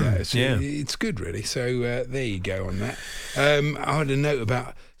I'd take that. Yeah. It's good, really. So there you go on that. I had a note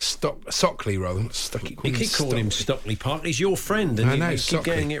about Stockley, rather. You keep calling him Stockley Park. He's your friend, and you keep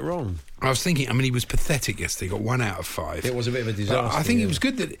getting it wrong. I was thinking, he was pathetic yesterday. He got 1 out of 5. It was a bit of a disaster. But I think it was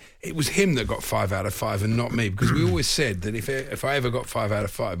good that it was him that got 5 out of 5 and not me, because we always said that if I ever got 5 out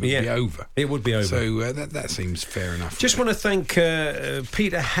of 5, it would be over. It would be over. So that seems fair enough. Just want to thank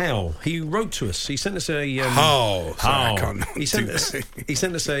Peter Howe. He wrote to us. He sent us a... I can't he sent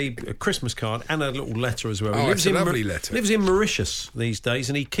us a Christmas card and a little letter as well. It's a lovely letter. Lives in Mauritius these days,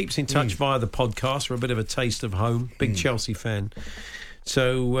 and he keeps in touch via the podcast for a bit of a taste of home. Big Chelsea fan.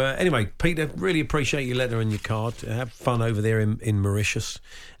 So, anyway, Peter, really appreciate your letter and your card. Have fun over there in Mauritius.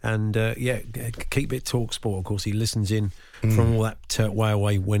 And, keep it TalkSport. Of course, he listens in from all that way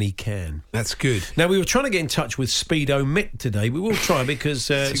away when he can. That's good. Now, we were trying to get in touch with Speedo Mick today. We will try because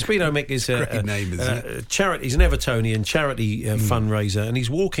Speedo Mick is a charity. He's an Evertonian charity fundraiser, and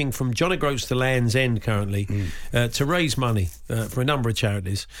he's walking from John O'Groats to Land's End currently to raise money for a number of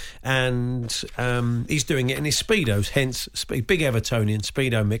charities. And he's doing it in his Speedos, hence big Evertonian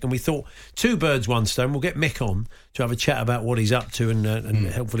Speedo Mick. And we thought 2 birds, 1 stone. We'll get Mick on to have a chat about what he's up to and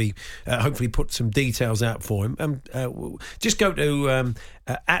hopefully put some details out for him. Just go to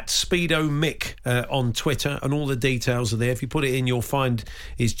at Speedo Mick on Twitter, and all the details are there. If you put it in, you'll find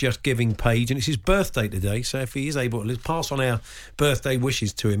his Just Giving page, and it's his birthday today, so if he is able to pass on our birthday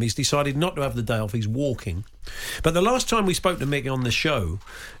wishes to him. He's decided not to have the day off. He's walking. But the last time we spoke to Mick on the show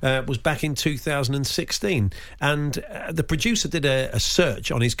was back in 2016, and the producer did a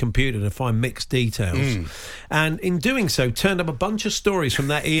search on his computer to find Mick's details, and in doing so turned up a bunch of stories from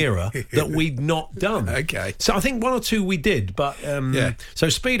that era that we'd not done. Okay. So I think 1 or 2 we did, but so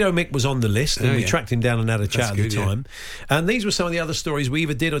Speedo Mick was on the list, and we tracked him down and had a chat at the time. And these were some of the other stories we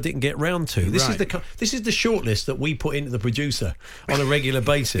either did or didn't get round to. This is the short list that we put into the producer on a regular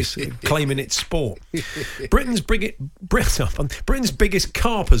basis, claiming it's sport. Britain's biggest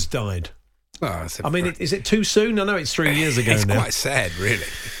carp has died. Oh, is it too soon? I know it's 3 years ago it's now. It's quite sad, really.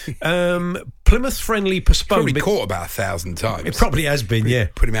 Plymouth Friendly postponed. Probably caught about 1,000 times. It probably has been, yeah.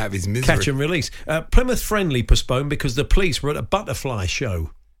 Put him out of his misery. Catch and release. Plymouth Friendly postponed because the police were at a butterfly show.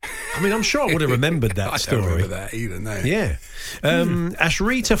 I'm sure I would have remembered that story. I don't remember that either, no. Yeah.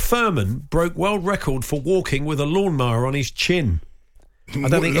 Ashrita Furman broke world record for walking with a lawnmower on his chin. I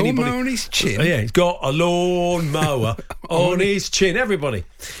don't think anybody on his chin. Yeah, he's got a lawnmower on his chin. Everybody.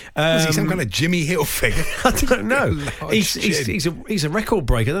 Was he some kind of Jimmy Hill figure? I don't know. He's a record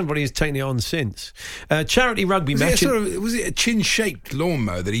breaker. Nobody has taken it on since. Charity rugby match. Was it a chin-shaped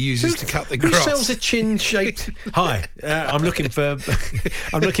lawnmower that he uses to cut the grass? Who sells a chin-shaped? Hi, I'm looking for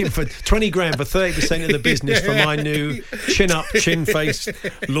 20 grand for 30% of the business for my new chin-up, chin-faced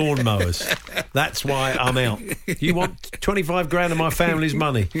lawnmowers. That's why I'm out. You want 25 grand of my family's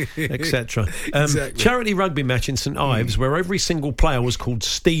money, etc. Exactly. Charity rugby match in St Ives where every single player was called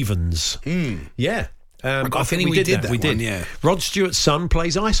Stevens. Yeah. I think we did that. We did. Yeah. Rod Stewart's son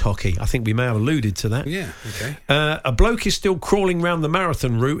plays ice hockey. I think we may have alluded to that. Yeah, okay. A bloke is still crawling round the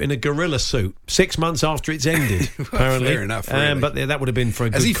marathon route in a gorilla suit 6 months after it's ended, apparently. Fair enough, really. But that would have been for a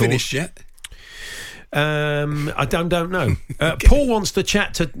good cause. Has he cause. finished yet? I don't know. Paul wants to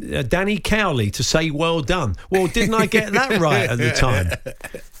chat to Danny Cowley to say well done. Well, didn't I get that right at the time?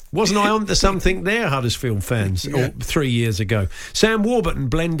 Wasn't I on to something there, Huddersfield fans, 3 years ago? Sam Warburton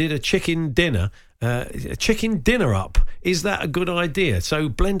blended a chicken dinner up. Is that a good idea? So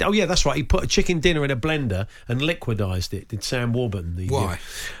blend. Oh yeah, that's right. He put a chicken dinner in a blender and liquidised it. Did Sam Warburton? Why?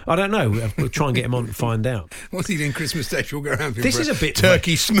 I don't know. We'll try and get him on to find out. What's he doing Christmas Day? We'll go around. This is a bit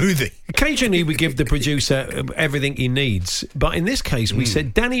turkey smoothie. Occasionally we give the producer everything he needs, but in this case we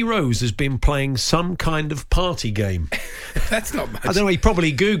said Danny Rose has been playing some kind of party game. That's not much. I don't know. He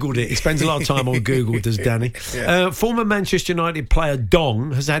probably Googled it. He spends a lot of time on Google, does Danny? Yeah. Former Manchester United player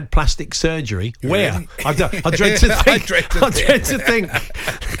Dong has had plastic surgery. Where? Really? I dread to think.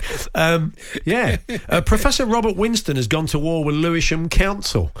 Professor Robert Winston has gone to war with Lewisham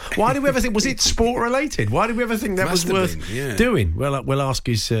Council. Why do we ever think? Was it sport related? Why do we ever think that was worth doing? Well, we'll ask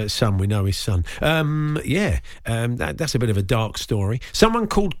his son. We know his son. That's a bit of a dark story. Someone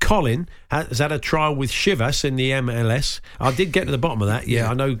called Colin has had a trial with Chivas in the MLS. I did get to the bottom of that. Yeah.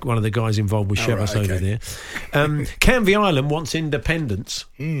 I know one of the guys involved with Chivas over there. Canvey Island wants independence,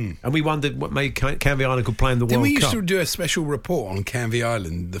 and we wondered what made Canvey Island could play in the World Cup. We used to do a special report on Canvey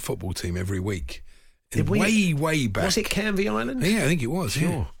Island, the football team, every week. Way back. Was it Canvey Island? Yeah, I think it was.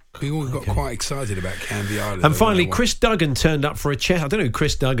 Sure. We all got quite excited about Canvey Island. And finally, Chris Duggan turned up for a chess. I don't know who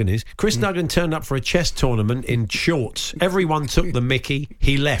Chris Duggan is. Chris Duggan turned up for a chess tournament in shorts. Everyone took the mickey.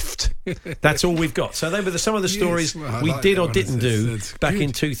 He left. That's all we've got. So they were some of the stories we did or didn't do back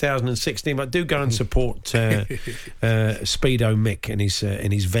in 2016. But do go and support Speedo Mick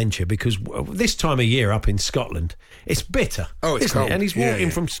in his venture, because this time of year up in Scotland, it's bitter. Oh, it's cold. And he's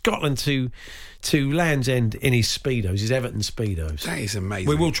walking from Scotland to Land's End in his Speedos, his Everton Speedos. That is amazing.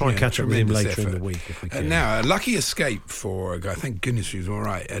 We will try and catch up with him later in the week if we can. Now, a lucky escape for a guy, thank goodness he was all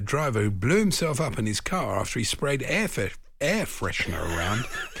right, a driver who blew himself up in his car after he sprayed air freshener around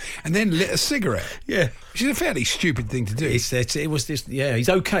and then lit a cigarette. Yeah. Which is a fairly stupid thing to do. He's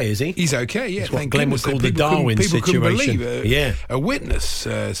okay, is he? He's okay, yeah. It's what Glenn would call the Darwin situation. Believe a witness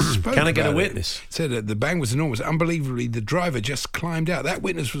spoke. Can I get a witness? Said that the bang was enormous. Unbelievably, the driver just climbed out. That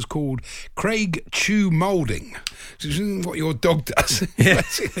witness was called Craig Chew Moulding, which is what your dog does. Yeah.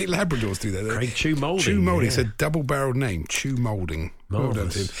 Basically, Labradors do that. Craig Chew Moulding. Chew Moulding. It's a double-barreled name, Chew Moulding. Well done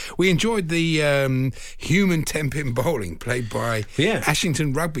to him. We enjoyed the human 10-pin bowling played by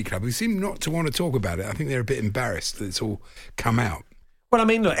Ashington Rugby Club, who seem not to want to talk about it. I think they're a bit embarrassed that it's all come out. Well, I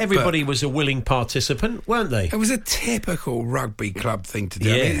mean, look, everybody was a willing participant, weren't they? It was a typical rugby club thing to do.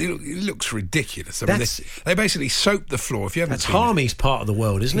 Yeah. I mean, it looks ridiculous. I mean, they basically soaped the floor. If you haven't That's seen Harmy's part of the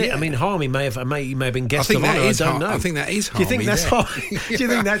world, isn't it? Yeah. I mean, Harmy may have been guest of honour. I don't know. I think that is Harmy. Do you think that's Harmy? Do you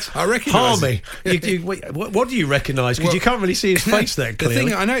think that's I recognise Harmy? What do you recognise? Because you can't really see his face that clearly. The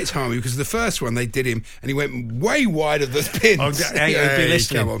thing, I know it's Harmy because the first one they did him and he went way wide of the pins. He'll be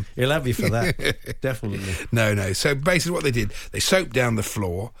listening. Come on. He'll have you for that. Definitely. No. So basically what they did, they soaped down the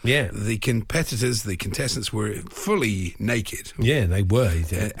floor. Yeah. The contestants were fully naked. Yeah, they were.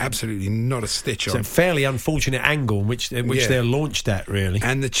 Absolutely not a stitch on. It's a fairly unfortunate angle in which they're launched at, really.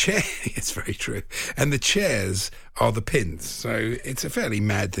 And the chair, it's very true. And the chairs are the pins. So it's a fairly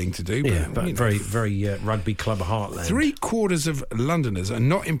mad thing to do. But very, very rugby club heartland. 3/4 of Londoners are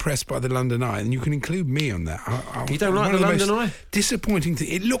not impressed by the London Eye, and you can include me on that. You don't like the London Eye? Disappointing thing.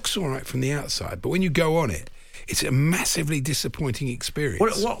 It looks all right from the outside, but when you go on it, it's a massively disappointing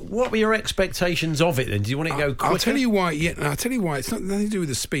experience. What were your expectations of it then? Do you want it to go quicker? I'll tell you why. Yeah, I'll tell you why. It's not nothing to do with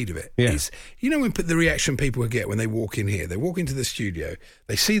the speed of it. Yeah. It's, when the reaction people get when they walk in here, they walk into the studio,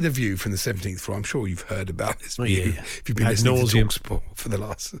 they see the view from the 17th floor. I'm sure you've heard about this view. Yeah. If you've been listening to TalkSport for the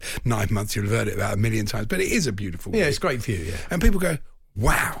last 9 months, you'll have heard it about 1 million times. But it is a beautiful view. Yeah, it's a great view. Yeah, and people go,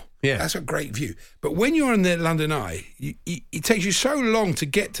 wow. Yeah. That's a great view. But when you're on the London Eye, it takes you so long to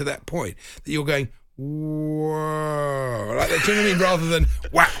get to that point that you're going, whoa, like that, do you know what I mean? Rather than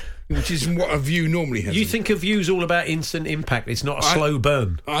wow, which is what a view normally has. You think a view's all about instant impact. It's not a slow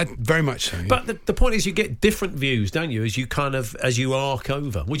burn. I very much so. Yeah. But the point is, you get different views, don't you? As you arc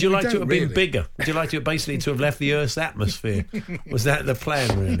over. Would you like to have been bigger? Would you like to basically to have left the Earth's atmosphere? Was that the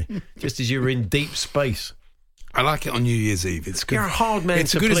plan, really? Just as you were in deep space. I like it on New Year's Eve. It's good. You're a hard man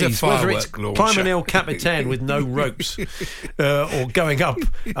it's to good please. As a firework whether it's climbing El Capitan with no ropes or going up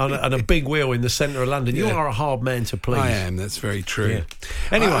on a big wheel in the centre of London, you are a hard man to please. I am. That's very true. Yeah.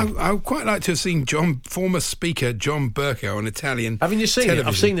 Anyway, I would quite like to have seen former Speaker John Bercow on Italian Haven't you seen television, it?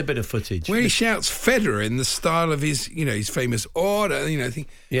 I've seen a bit of footage. Where he shouts Federer in the style of his famous order.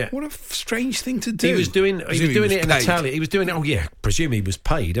 What a strange thing to do. He was doing it in Italian. He was doing it. Oh yeah, presume he was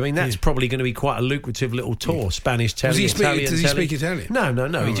paid. I mean, that's probably going to be quite a lucrative little tour. Spanish, Italian. Does he speak Italian?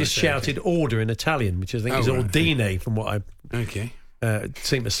 No. He just shouted order in Italian, which I think is ordine from what I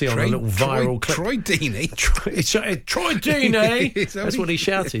seem to see on a little viral clip. Troy Deeney. Troy Deeney. That's what he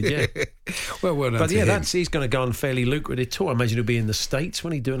shouted, yeah. Well done. But yeah, he's going to go on a fairly lucrative tour. I imagine he'll be in the States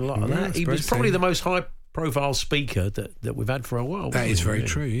when he's doing a lot of that. He was probably the most high-profile speaker that we've had for a while. That is very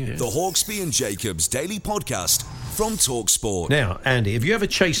true, yeah. The Hawksbee and Jacobs Daily Podcast from TalkSport. Now, Andy, have you ever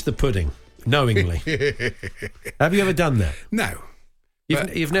chased the pudding? Knowingly. Have you ever done that? No.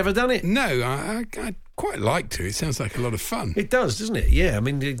 You've never done it? No, I'd quite like to. It sounds like a lot of fun. It does, doesn't it? Yeah, I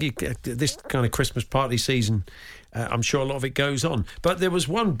mean, this kind of Christmas party season, I'm sure a lot of it goes on. But there was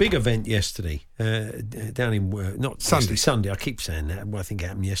one big event yesterday down in, not Sunday. I keep saying that. Well, I think it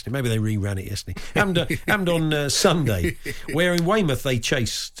happened yesterday. Maybe they reran it yesterday. Happened on Sunday, where in Weymouth they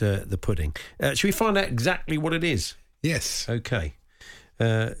chased the pudding. Should we find out exactly what it is? Yes. Okay.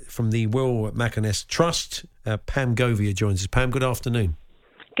 From the Will Mackiness Trust, Pam Govia joins us. Pam, good afternoon.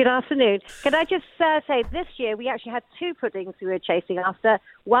 Good afternoon. Can I just say, this year we actually had 2 puddings we were chasing after,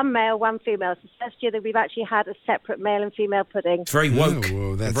 one male, one female. It's the first year that we've actually had a separate male and female pudding. It's very woke.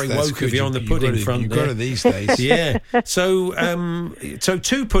 Oh, well, very woke of you on the pudding front. You've got it these days. Yeah. So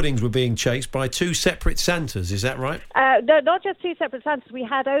 2 puddings were being chased by 2 separate Santas, is that right? No, not just 2 separate Santas. We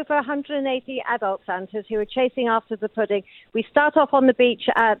had over 180 adult Santas who were chasing after the pudding. We start off on the beach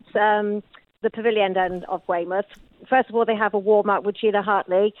at the pavilion end of Weymouth. First of all, they have a warm-up with Gina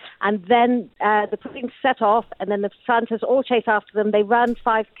Hartley, and then the puddings set off, and then the Santas all chase after them. They run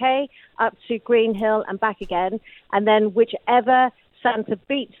 5K up to Green Hill and back again, and then whichever Santa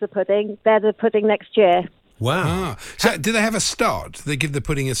beats the pudding, they're the pudding next year. Wow. So do they have a start? Do they give the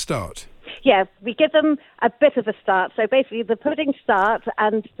pudding a start? Yeah, we give them a bit of a start. So basically the pudding starts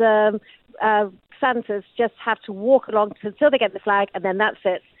and the Santas just have to walk along until they get the flag, and then that's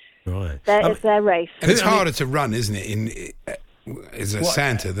it. Right. It's their race. And it's harder to run, isn't it, as a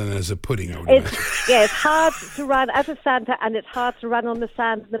Santa than as a pudding, I would imagine. It's hard to run as a Santa, and it's hard to run on the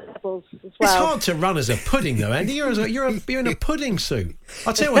sand and the pebbles as well. It's hard to run as a pudding, though, Andy. You're in a pudding suit.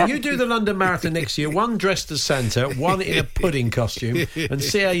 I'll tell you what, you do the London Marathon next year, one dressed as Santa, one in a pudding costume, and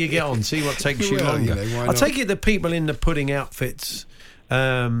see how you get on, see what takes you longer. I take it the people in the pudding outfits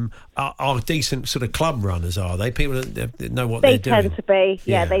are decent sort of club runners, are they? People that know what they're doing. They tend to be.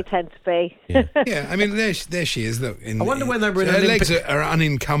 Yeah, they tend to be. Yeah, I mean, there she is. Look, I wonder when they were in her Olympic... legs are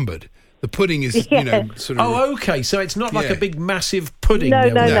unencumbered. The pudding is, sort of... Oh, okay, so it's not like a big, massive pudding.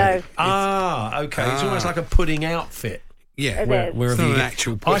 No. Ah, okay, it's almost like a pudding outfit. Yeah, where it's not an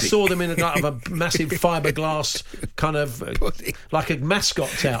actual pudding. I saw them in a massive fiberglass kind of like a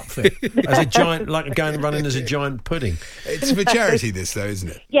mascot's outfit, as a giant, like running as a giant pudding. It's for charity, this though, isn't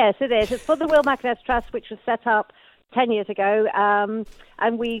it? Yes, it is. It's for the Will McInnes Trust, which was set up 10 years ago,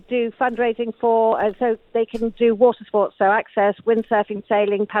 and we do fundraising for so they can do water sports, so access, windsurfing,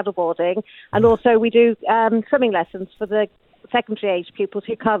 sailing, paddleboarding, and also we do swimming lessons for the secondary age pupils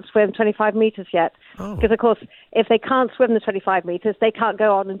who can't swim 25 metres yet. Because, of course, if they can't swim the 25 metres, they can't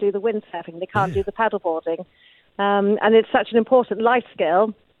go on and do the windsurfing. They can't do the paddleboarding. And it's such an important life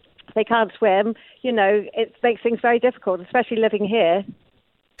skill. If they can't swim, it makes things very difficult, especially living here.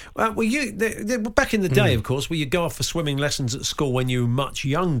 Well, back in the day, of course, you go off for swimming lessons at school when you were much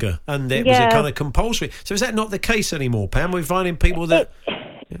younger, and it was a kind of compulsory. So is that not the case anymore, Pam? We're finding people that...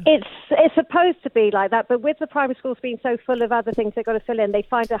 It's supposed to be like that, but with the primary schools being so full of other things they've got to fill in, they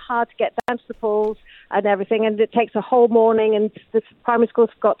find it hard to get down to the pools and everything, and it takes a whole morning, and the primary schools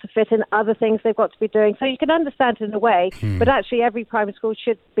have got to fit in other things they've got to be doing. So you can understand it in a way, but actually every primary school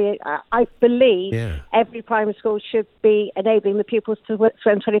should be, I believe, every primary school should be enabling the pupils to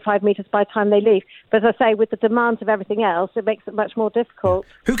swim 25 metres by the time they leave. But as I say, with the demands of everything else, it makes it much more difficult.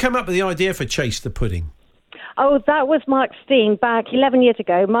 Who came up with the idea for Chase the Pudding? Oh, that was Mark Steen back 11 years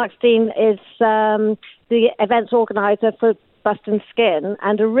ago. Mark Steen is the events organiser for Buston Skin,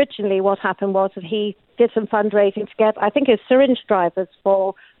 and originally what happened was that he did some fundraising to get, I think it was syringe drivers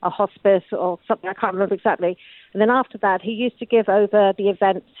for a hospice or something, I can't remember exactly. And then after that, he used to give over the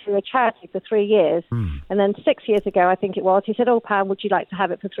event to a charity for 3 years. And then 6 years ago, I think it was, he said, "Oh, Pam, would you like to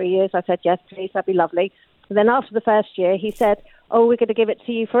have it for 3 years?" I said, "Yes, please, that'd be lovely." And then after the first year, he said, "Oh, we're going to give it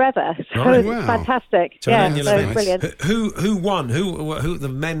to you forever." So it's fantastic. So it's brilliant. Who won? Who the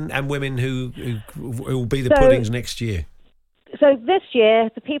men and women who will be the puddings next year? So this year,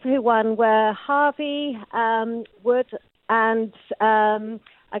 the people who won were Harvey Wood and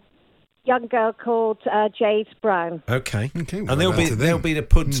a young girl called Jade Brown. Okay. And they'll be the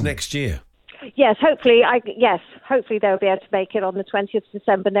puds next year. Yes, hopefully they'll be able to make it on the 20th of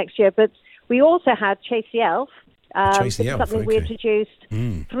December next year. But we also had Chase the Elf. Something we introduced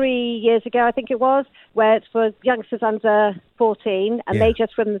 3 years ago, I think it was, where it's for youngsters under 14, and they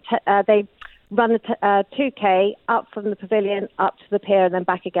just run the 2K up from the pavilion up to the pier and then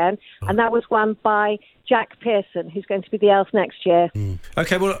back again, and that was won by Jack Pearson, who's going to be the elf next year.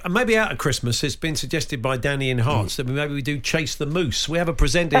 Okay, well, maybe out of Christmas, it's been suggested by Danny in Hearts that maybe we do Chase the Moose. We have a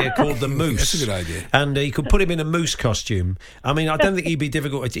presenter here called the Moose. That's a good idea. And you could put him in a moose costume. I mean, I don't think he'd be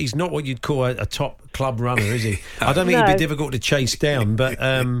difficult. He's not what you'd call a top club runner, is he? I don't think he'd be difficult to chase down, but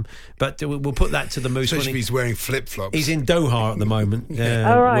we'll put that to the Moose. Especially if he's wearing flip-flops. He's in Doha at the moment,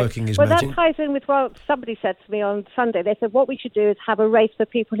 working his magic. That ties in with what somebody said to me on Sunday. They said what we should do is have a race for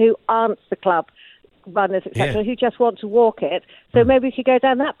people who aren't the club runners, etc., who just want to walk it. So maybe we could go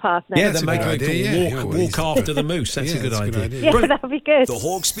down that path now. Yeah, then make it walk after the moose. That's a good idea. Yeah, that would be good. The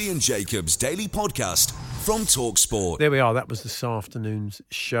Hawksbee and Jacobs Daily Podcast from TalkSport. There we are. That was this afternoon's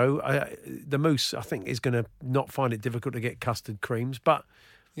show. The moose, I think, is going to not find it difficult to get custard creams, but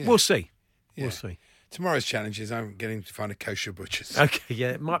we'll see. We'll see. Tomorrow's challenge is I'm getting to find a kosher butcher's. Okay,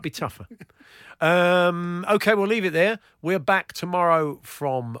 yeah, it might be tougher. Okay, we'll leave it there. We're back tomorrow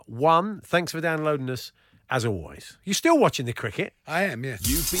from 1. Thanks for downloading us, as always. You're still watching the cricket? I am, yeah.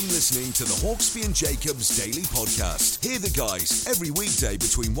 You've been listening to the Hawksby and Jacobs Daily Podcast. Hear the guys every weekday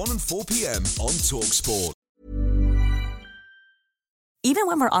between 1 and 4 p.m. on TalkSport. Even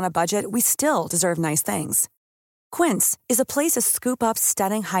when we're on a budget, we still deserve nice things. Quince is a place to scoop up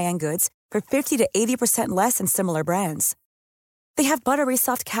stunning high-end goods for 50 to 80% less than similar brands. They have buttery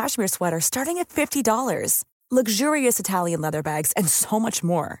soft cashmere sweaters starting at $50, luxurious Italian leather bags, and so much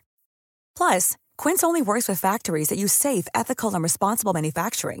more. Plus, Quince only works with factories that use safe, ethical, and responsible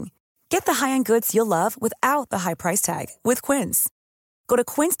manufacturing. Get the high-end goods you'll love without the high price tag with Quince. Go to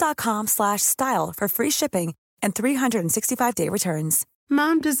quince.com/style for free shipping and 365-day returns.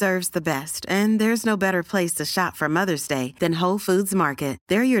 Mom deserves the best, and there's no better place to shop for Mother's Day than Whole Foods Market.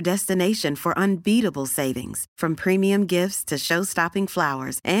 They're your destination for unbeatable savings, from premium gifts to show-stopping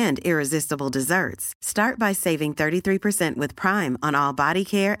flowers and irresistible desserts. Start by saving 33% with Prime on all body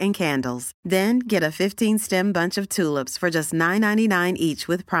care and candles. Then get a 15-stem bunch of tulips for just $9.99 each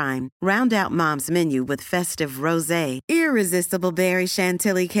with Prime. Round out Mom's menu with festive rosé, irresistible berry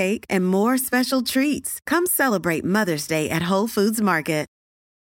chantilly cake, and more special treats. Come celebrate Mother's Day at Whole Foods Market.